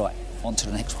 Right, on to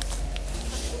the next one.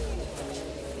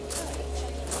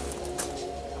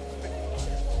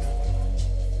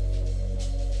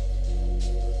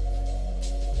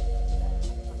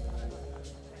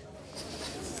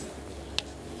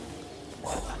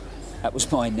 That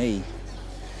was my knee.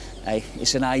 Hey,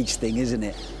 it's an age thing, isn't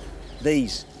it?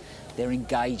 These, they're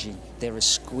engaging, they're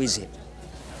exquisite.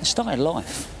 They started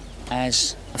life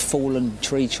as a fallen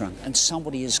tree trunk, and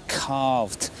somebody has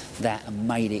carved that and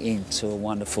made it into a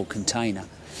wonderful container.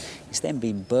 It's then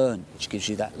been burnt, which gives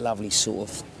you that lovely sort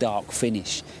of dark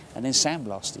finish, and then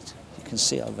sandblasted. You can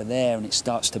see over there, and it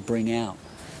starts to bring out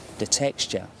the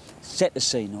texture. Set the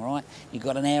scene, all right? You've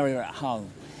got an area at home.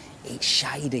 It's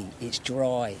shady, it's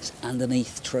dry, it's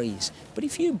underneath trees. But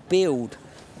if you build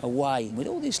a way with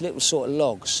all these little sort of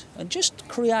logs and just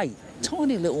create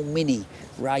tiny little mini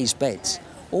raised beds,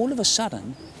 all of a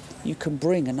sudden you can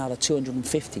bring another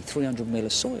 250, 300 mil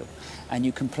of soil and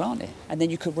you can plant it, and then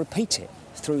you can repeat it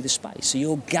through the space. So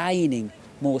you're gaining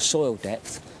more soil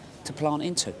depth to plant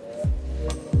into.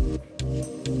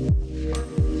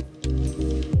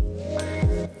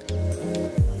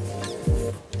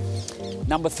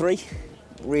 Number 3,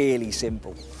 really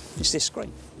simple. It's this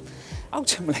screen.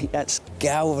 Ultimately, that's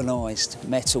galvanised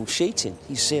metal sheeting.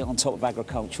 You see it on top of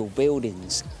agricultural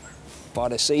buildings, by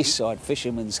the seaside,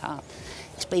 fisherman's hut.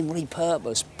 It's been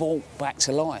repurposed, brought back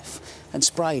to life and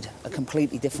sprayed a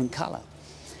completely different colour.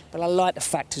 But I like the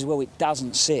fact as well it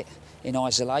doesn't sit in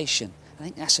isolation. I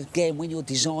think that's, again, when you're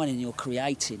designing, you're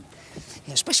creating,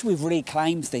 especially with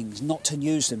reclaimed things, not to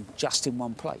use them just in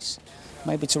one place,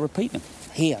 maybe to repeat them.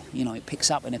 Here, it picks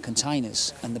up in the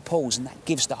containers and the pools, and that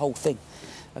gives the whole thing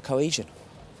a cohesion.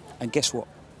 And guess what?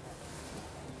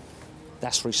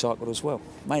 That's recycled as well,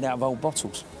 made out of old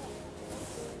bottles.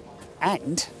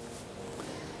 And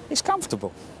it's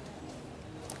comfortable.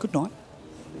 Good night.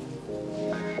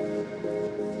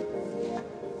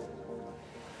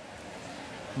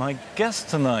 My guest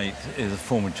tonight is a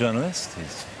former journalist.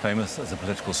 He's famous as a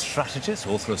political strategist,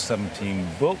 author of 17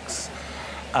 books,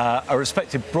 a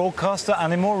respected broadcaster,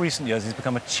 and in more recent years he's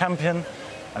become a champion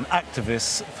and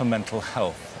activist for mental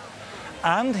health.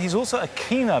 And he's also a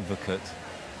keen advocate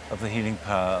of the healing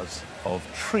powers of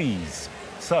trees.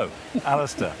 So,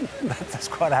 Alistair, that's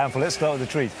quite a handful. Let's start with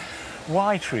the trees.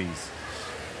 Why trees?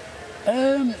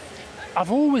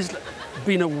 I've always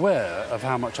been aware of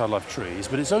how much I love trees,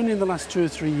 but it's only in the last 2 or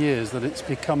 3 years that it's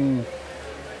become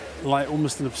like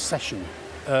almost an obsession.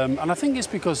 And I think it's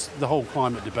because the whole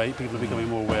climate debate, people are becoming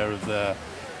more aware of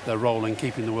their role in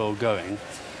keeping the world going.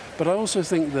 But I also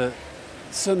think that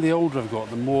certainly the older I've got,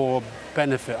 the more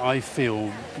benefit I feel,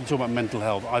 you talk about mental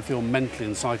health, I feel mentally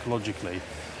and psychologically,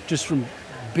 just from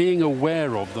being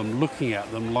aware of them, looking at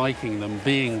them, liking them,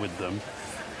 being with them,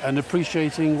 and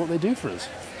appreciating what they do for us.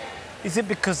 Is it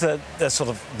because they're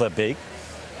big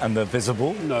and they're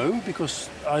visible? No, because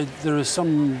there are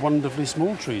some wonderfully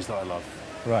small trees that I love.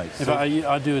 Right. In fact,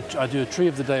 I do a tree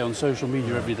of the day on social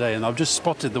media every day, and I've just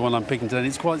spotted the one I'm picking today, and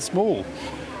it's quite small.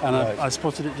 And right. I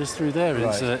spotted it just through there.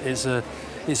 Right.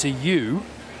 It's a yew,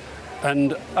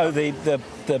 and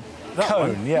the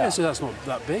cone, one. yeah. So that's not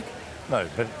that big. No,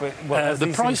 but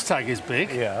the price tag is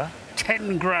big. Yeah.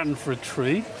 10 grand for a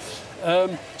tree.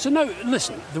 So no,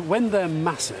 listen. When they're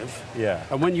massive, yeah,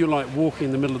 and when you're like walking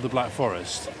in the middle of the Black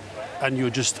Forest, and you're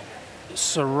just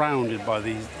surrounded by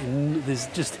there's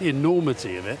just the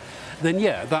enormity of it, then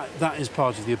yeah, that is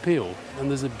part of the appeal. And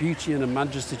there's a beauty and a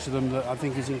majesty to them that I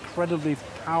think is incredibly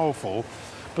powerful.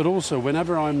 But also,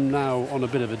 whenever I'm now on a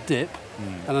bit of a dip,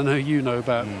 and I know you know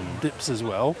about dips as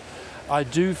well, I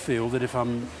do feel that if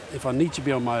I need to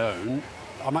be on my own,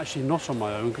 I'm actually not on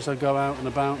my own, because I go out and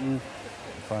about and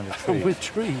find a tree. with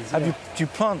trees. Do you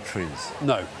plant trees?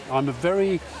 No, I'm a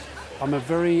very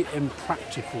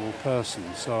impractical person,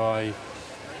 so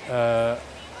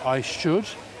I should.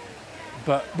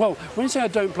 But well, when you say I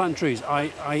don't plant trees,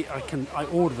 I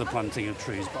order the planting of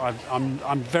trees, but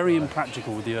I'm very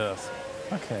impractical with the earth.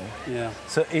 Okay. Yeah.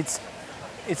 So it's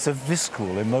a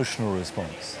visceral, emotional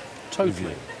response.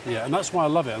 Totally. Yeah, and that's why I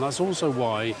love it, and that's also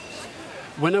why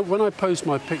When I post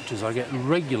my pictures, I get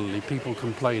regularly people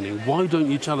complaining, why don't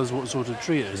you tell us what sort of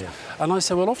tree it is? Yeah. And I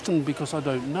say, well, often because I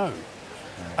don't know.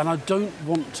 And I don't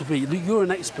want to be, you're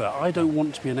an expert, I don't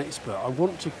want to be an expert. I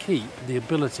want to keep the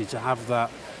ability to have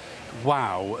that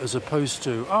wow, as opposed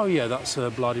to, oh yeah, that's a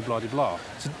blah-de-blah-de-blah.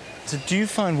 So do you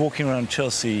find walking around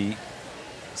Chelsea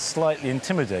slightly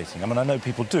intimidating? I mean, I know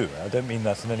people do. I don't mean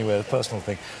that in any way a personal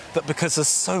thing. But because there's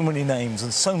so many names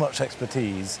and so much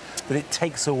expertise that it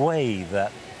takes away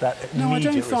that No, I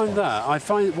don't find response.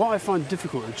 that. What I find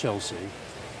difficult in Chelsea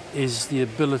is the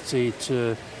ability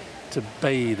to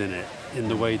bathe in it in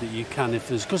the way that you can if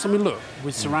there's... Because, I mean, look,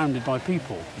 we're surrounded by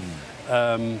people.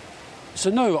 So,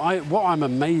 no, what I'm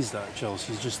amazed at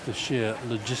Chelsea is just the sheer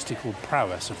logistical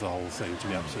prowess of the whole thing, to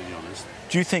be absolutely honest.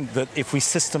 Do you think that if we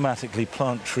systematically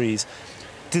plant trees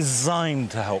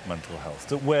designed to help mental health,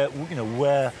 that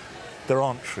where there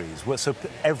aren't trees, so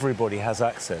everybody has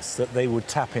access, that they would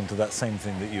tap into that same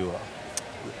thing that you are?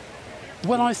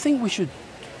 Well, I think we should...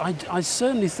 I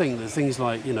certainly think that things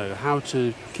like, how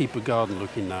to keep a garden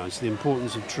looking nice, the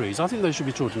importance of trees, I think those should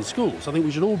be taught in schools. I think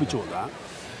we should all be taught that.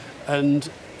 And,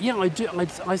 yeah, I do.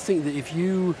 I think that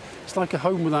it's like a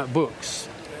home without books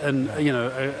and,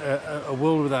 a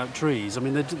world without trees. I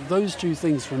mean, those two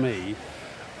things for me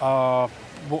are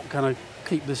what kind of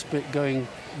keep this bit going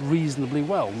reasonably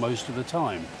well most of the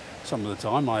time. Some of the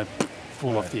time I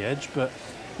fall off the edge, but,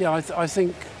 yeah, I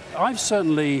think I've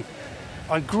certainly...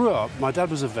 I grew up, my dad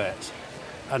was a vet,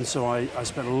 and so I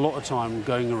spent a lot of time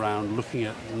going around looking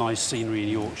at nice scenery in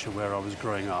Yorkshire where I was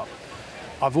growing up.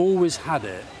 I've always had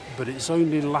it, but it's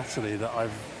only latterly that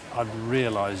I've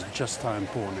realised just how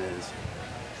important it is.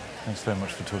 Thanks very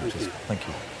much for talking to us. Thank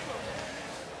you.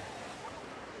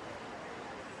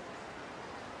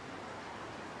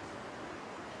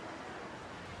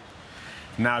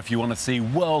 Now, if you want to see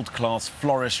world-class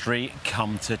floristry,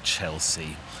 come to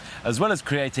Chelsea. As well as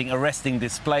creating arresting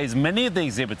displays, many of the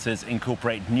exhibitors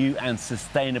incorporate new and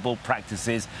sustainable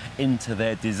practices into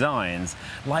their designs,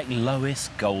 like Lois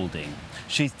Golding.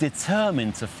 She's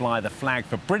determined to fly the flag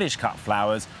for British cut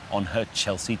flowers on her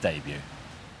Chelsea debut.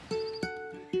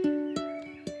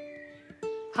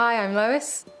 Hi, I'm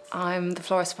Lois. I'm the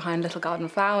florist behind Little Garden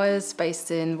Flowers, based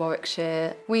in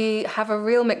Warwickshire. We have a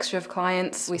real mixture of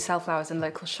clients. We sell flowers in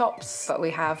local shops, but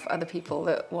we have other people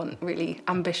that want really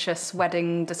ambitious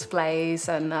wedding displays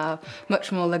and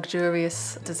much more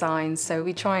luxurious designs. So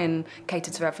we try and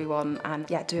cater to everyone and,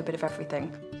 yeah, do a bit of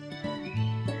everything.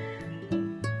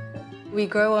 We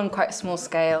grow on quite a small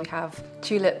scale. We have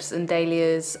tulips and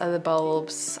dahlias, other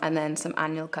bulbs, and then some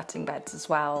annual cutting beds as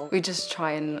well. We just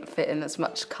try and fit in as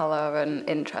much colour and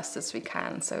interest as we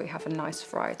can, so we have a nice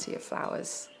variety of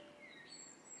flowers.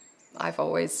 I've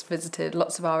always visited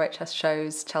lots of RHS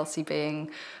shows, Chelsea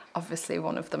being obviously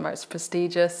one of the most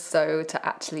prestigious, so to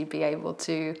actually be able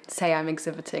to say I'm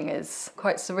exhibiting is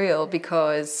quite surreal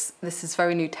because this is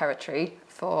very new territory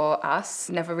for us.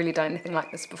 Never really done anything like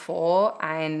this before,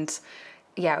 and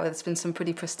yeah, there's been some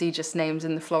pretty prestigious names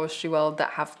in the floristry world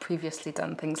that have previously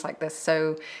done things like this.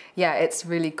 So yeah, it's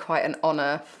really quite an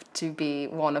honour to be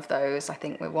one of those. I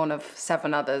think we're one of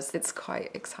 7 others. It's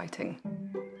quite exciting.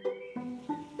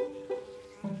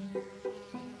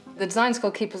 The design's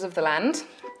called Keepers of the Land.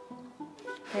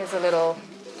 Here's a little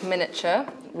miniature.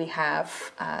 We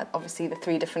have obviously the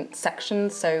 3 different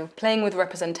sections, so playing with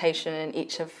representation in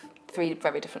each of 3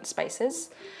 very different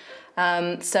spaces.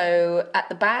 So at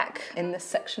the back, in this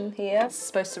section here, it's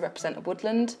supposed to represent a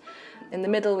woodland. In the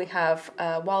middle we have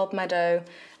a wild meadow,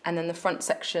 and then the front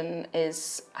section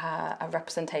is a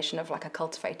representation of like a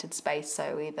cultivated space,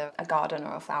 so either a garden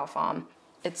or a flower farm.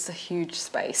 It's a huge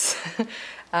space.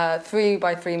 3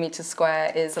 by 3 meters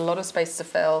square is a lot of space to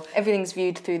fill. Everything's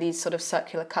viewed through these sort of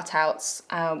circular cutouts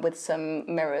with some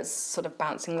mirrors sort of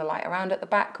bouncing the light around at the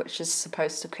back, which is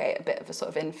supposed to create a bit of a sort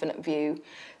of infinite view,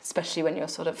 especially when you're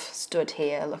sort of stood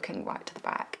here looking right to the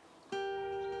back.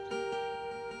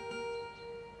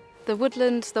 The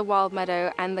woodland, the wild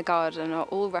meadow and the garden are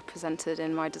all represented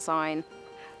in my design.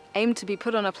 Aim to be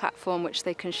put on a platform which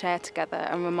they can share together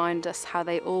and remind us how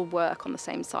they all work on the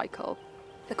same cycle.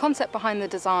 The concept behind the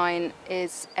design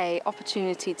is an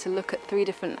opportunity to look at 3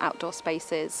 different outdoor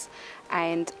spaces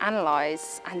and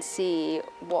analyse and see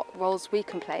what roles we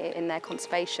can play in their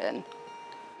conservation.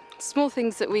 Small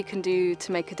things that we can do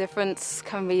to make a difference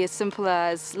can be as simple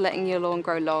as letting your lawn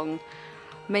grow long,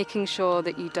 making sure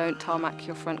that you don't tarmac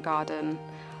your front garden,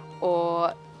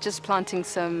 or just planting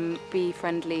some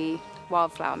bee-friendly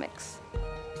wildflower mix.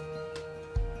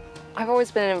 I've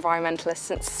always been an environmentalist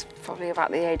since probably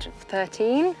about the age of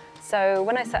 13. So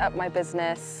when I set up my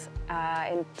business,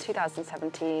 In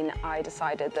 2017, I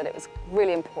decided that it was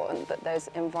really important that those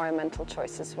environmental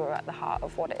choices were at the heart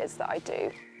of what it is that I do.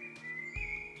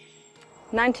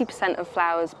 90% of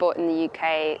flowers bought in the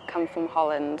UK come from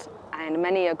Holland, and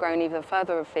many are grown even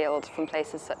further afield from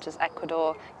places such as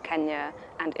Ecuador, Kenya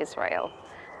and Israel.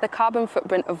 The carbon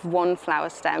footprint of one flower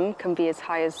stem can be as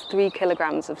high as 3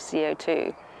 kilograms of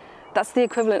CO2. That's the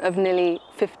equivalent of nearly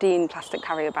 15 plastic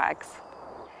carrier bags.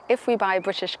 If we buy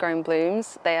British-grown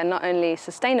blooms, they are not only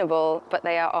sustainable, but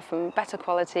they are often better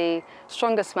quality,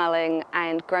 stronger smelling,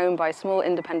 and grown by small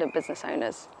independent business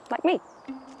owners, like me.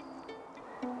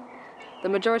 The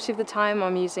majority of the time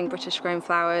I'm using British-grown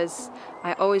flowers.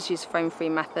 I always use foam-free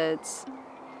methods.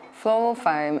 Floral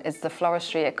foam is the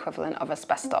floristry equivalent of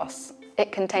asbestos.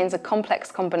 It contains a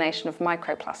complex combination of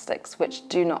microplastics which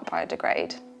do not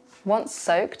biodegrade. Once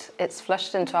soaked, it's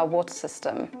flushed into our water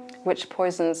system, which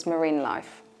poisons marine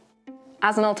life.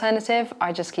 As an alternative,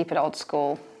 I just keep it old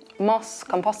school. Moss,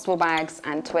 compostable bags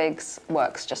and twigs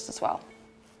works just as well.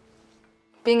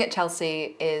 Being at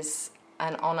Chelsea is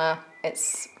an honour.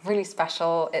 It's really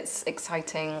special, it's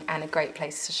exciting and a great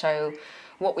place to show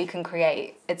what we can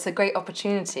create. It's a great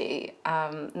opportunity,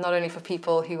 not only for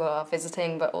people who are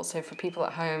visiting, but also for people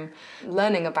at home,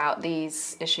 learning about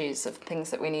these issues of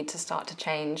things that we need to start to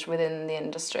change within the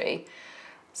industry.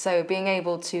 So being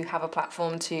able to have a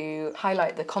platform to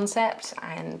highlight the concept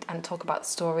and talk about the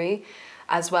story,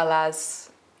 as well as,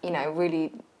 you know,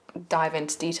 really dive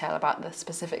into detail about the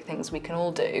specific things we can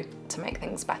all do to make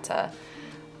things better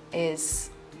is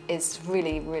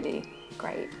really, really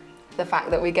great. The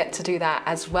fact that we get to do that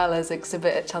as well as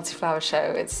exhibit at Chelsea Flower Show,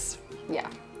 it's, yeah,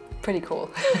 pretty cool.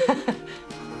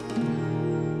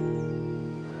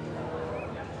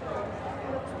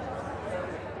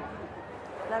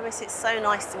 Lois, it's so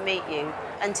nice to meet you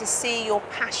and to see your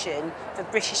passion for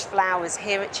British flowers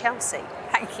here at Chelsea.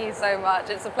 Thank you so much.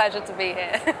 It's a pleasure to be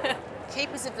here.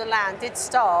 Keepers of the Land did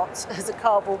start as a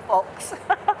cardboard box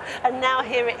and now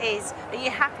here it is. Are you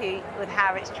happy with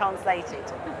how it's translated?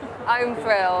 I'm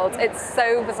thrilled. It's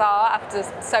so bizarre after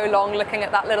so long looking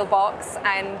at that little box,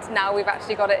 and now we've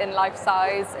actually got it in life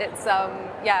size. It's,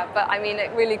 yeah, but I mean,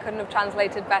 it really couldn't have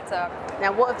translated better.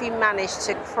 Now, what have you managed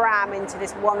to cram into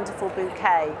this wonderful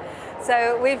bouquet?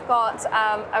 So we've got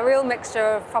a real mixture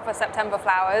of proper September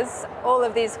flowers. All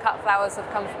of these cut flowers have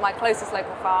come from my closest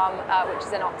local farm, which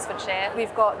is in Oxfordshire.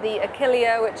 We've got the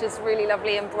Achillea, which is really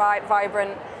lovely and bright,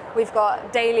 vibrant. We've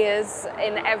got dahlias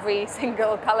in every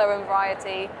single colour and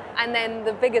variety. And then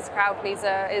the biggest crowd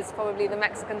pleaser is probably the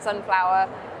Mexican sunflower.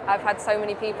 I've had so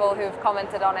many people who have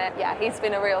commented on it. Yeah, he's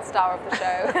been a real star of the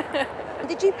show.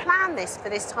 Did you plan this for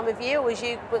this time of year, or was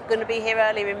you going to be here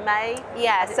earlier in May?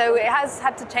 Yeah, so it has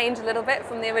had to change a little bit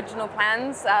from the original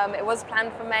plans. It was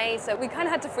planned for May, so we kind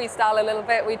of had to freestyle a little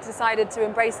bit. We decided to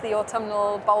embrace the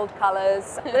autumnal bold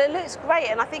colours. But it looks great,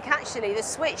 and I think actually the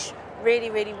switch really,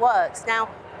 really works. Now,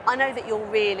 I know that you're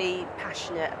really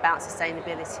passionate about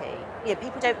sustainability. Yeah,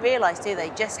 people don't realise, do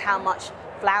they, just how much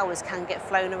flowers can get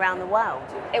flown around the world.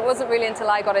 It wasn't really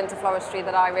until I got into floristry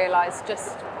that I realised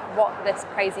just what this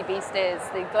crazy beast is,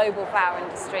 the global flower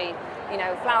industry. You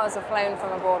know, flowers are flown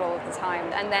from abroad all of the time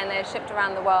and then they're shipped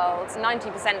around the world.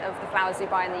 90% of the flowers we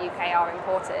buy in the UK are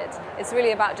imported. It's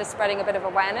really about just spreading a bit of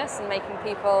awareness and making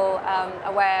people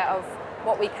aware of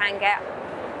what we can get.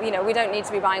 You know, we don't need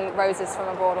to be buying roses from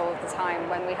abroad all of the time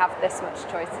when we have this much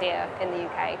choice here in the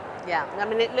UK. Yeah, I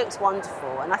mean, it looks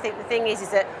wonderful. And I think the thing is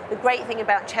that the great thing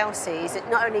about Chelsea is that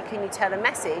not only can you tell a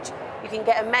message, you can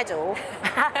get a medal,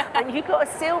 and you got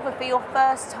a silver for your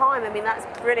first time. I mean, that's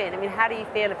brilliant. I mean, how do you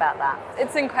feel about that?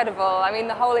 It's incredible. I mean,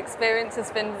 the whole experience has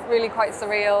been really quite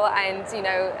surreal, and, you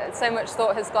know, so much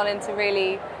thought has gone into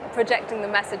really projecting the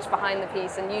message behind the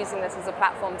piece and using this as a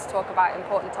platform to talk about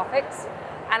important topics.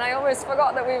 And I almost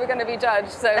forgot that we were going to be judged.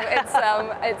 So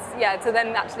it's yeah, to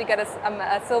then actually get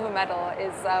a silver medal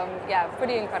is yeah,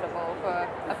 pretty incredible for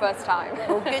a first time.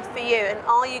 Well, good for you. And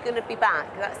are you going to be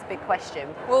back? That's the big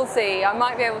question. We'll see. I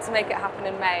might be able to make it happen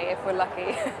in May if we're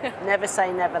lucky. Never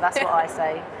say never. That's what I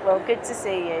say. Well, good to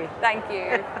see you. Thank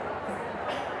you.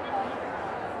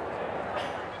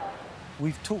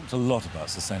 We've talked a lot about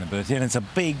sustainability, and it's a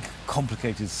big,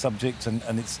 complicated subject, and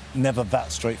it's never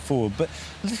that straightforward. But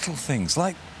little things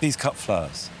like these cut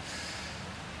flowers.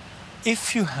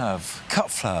 If you have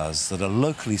cut flowers that are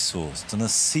locally sourced and are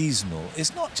seasonal,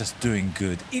 it's not just doing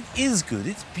good, it is good,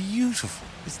 it's beautiful,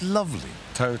 it's lovely.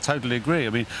 Totally agree.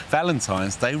 I mean,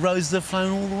 Valentine's Day, roses have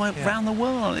flown all the way around the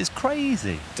world. It's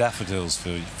crazy. Daffodils for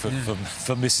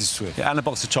Mrs. Swift. Yeah, and a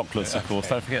box of chocolates, of course,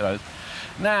 don't forget those.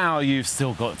 Now you've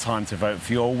still got time to vote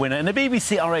for your winner in the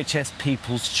BBC RHS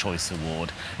People's Choice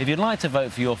Award. If you'd like to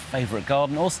vote for your favourite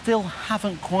garden or still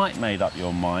haven't quite made up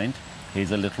your mind,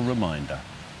 here's a little reminder.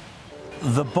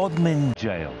 The Bodmin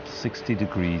Jail, 60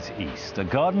 degrees east, a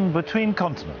garden between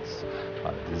continents,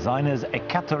 by the designers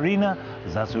Ekaterina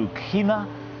Zazukhina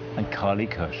and Carly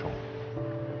Kershaw.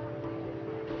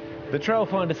 The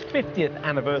Trailfinder's 50th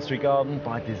anniversary garden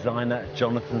by designer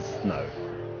Jonathan Snow.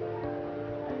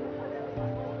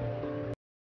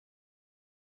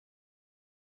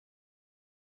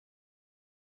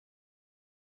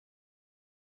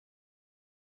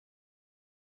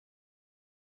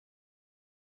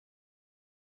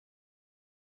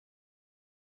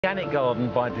 Organic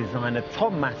garden by designer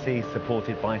Tom Massey,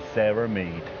 supported by Sarah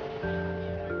Mead.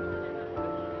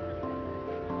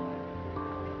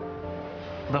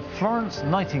 The Florence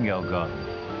Nightingale Garden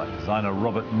by designer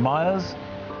Robert Myers.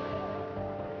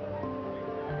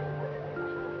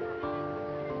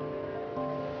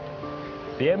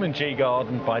 The M&G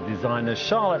Garden by designers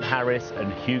Charlotte Harris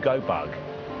and Hugo Bugg.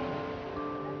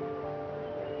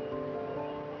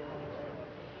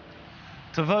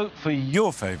 To vote for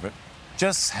your favourite,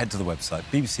 just head to the website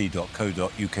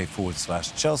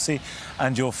bbc.co.uk/Chelsea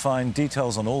and you'll find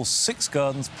details on all 6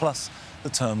 gardens plus the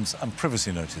terms and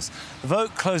privacy notice. The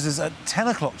vote closes at 10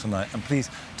 o'clock tonight, and please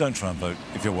don't try and vote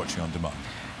if you're watching on demand.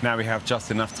 Now we have just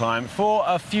enough time for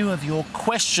a few of your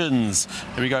questions.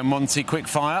 Here we go, Monty, quick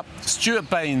fire. Stuart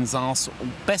Baines asks,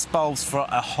 best bulbs for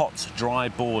a hot, dry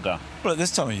border? Well, at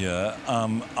this time of year,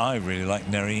 I really like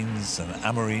nerines and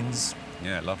amarines.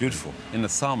 Yeah, lovely. Beautiful. In the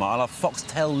summer, I love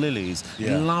foxtail lilies.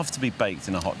 Yeah. Love to be baked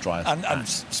in a hot, dry and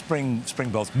spring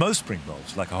bulbs, most spring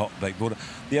bulbs, like a hot baked border.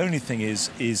 The only thing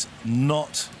is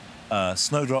not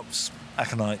snowdrops,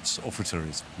 aconites or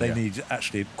frituras. They need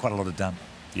actually quite a lot of damp.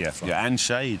 Yeah, and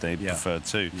shade they prefer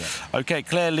too. Yeah. OK,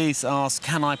 Claire Lease asks,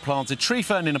 can I plant a tree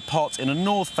fern in a pot in a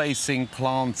north-facing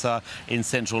planter in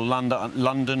central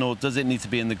London, or does it need to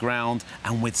be in the ground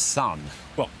and with sun?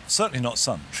 Well, certainly not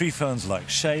sun. Tree ferns like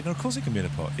shade, and of course it can be in a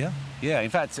pot, yeah? Yeah, in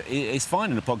fact, it's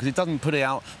fine in a pot because it doesn't put it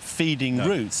out feeding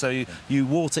roots. So you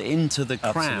water into the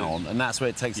crown, and that's where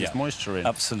it takes its moisture in.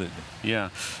 Absolutely. Yeah.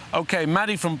 OK,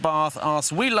 Maddie from Bath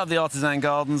asks, we love the artisan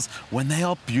gardens when they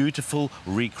are beautiful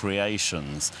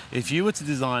recreations. If you were to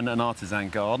design an artisan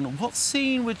garden, what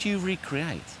scene would you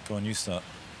recreate? Go on, you start.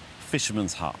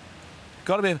 Fisherman's hut.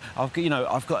 Got to be,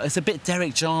 I've got, it's a bit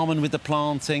Derek Jarman with the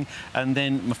planting, and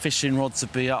then my fishing rods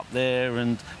would be up there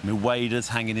and my waders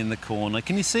hanging in the corner.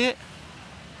 Can you see it?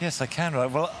 Yes, I can. Right.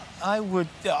 Well,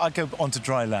 I'd go onto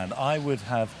dry land. I would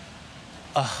have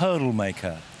a hurdle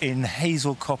maker in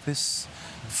hazel coppice,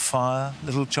 fire,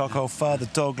 little charcoal fire, the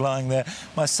dog lying there,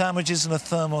 my sandwiches and a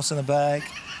thermos in a bag,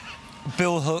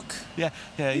 bill hook. Yeah.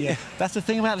 That's the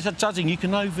thing about judging, you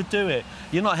can overdo it.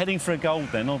 You're not heading for a gold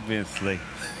then, obviously.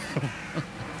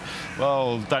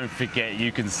 Well, don't forget,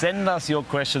 you can send us your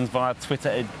questions via Twitter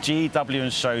at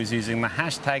GWN Shows using the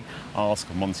hashtag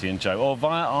AskMontyandJoe or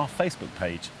via our Facebook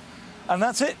page. And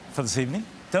that's it for this evening.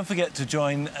 Don't forget to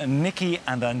join Nikki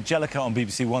and Angelica on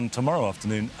BBC One tomorrow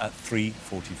afternoon at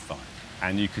 3:45.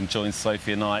 And you can join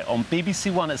Sophie and I on BBC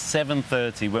One at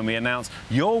 7:30 when we announce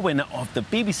your winner of the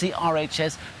BBC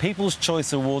RHS People's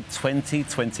Choice Award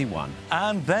 2021.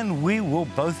 And then we will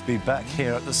both be back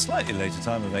here at the slightly later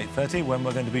time of 8:30 when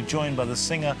we're going to be joined by the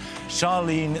singer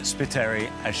Charlene Spiteri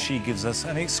as she gives us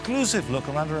an exclusive look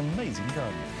around her amazing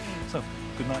garden. So,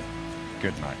 good night.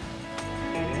 Good night.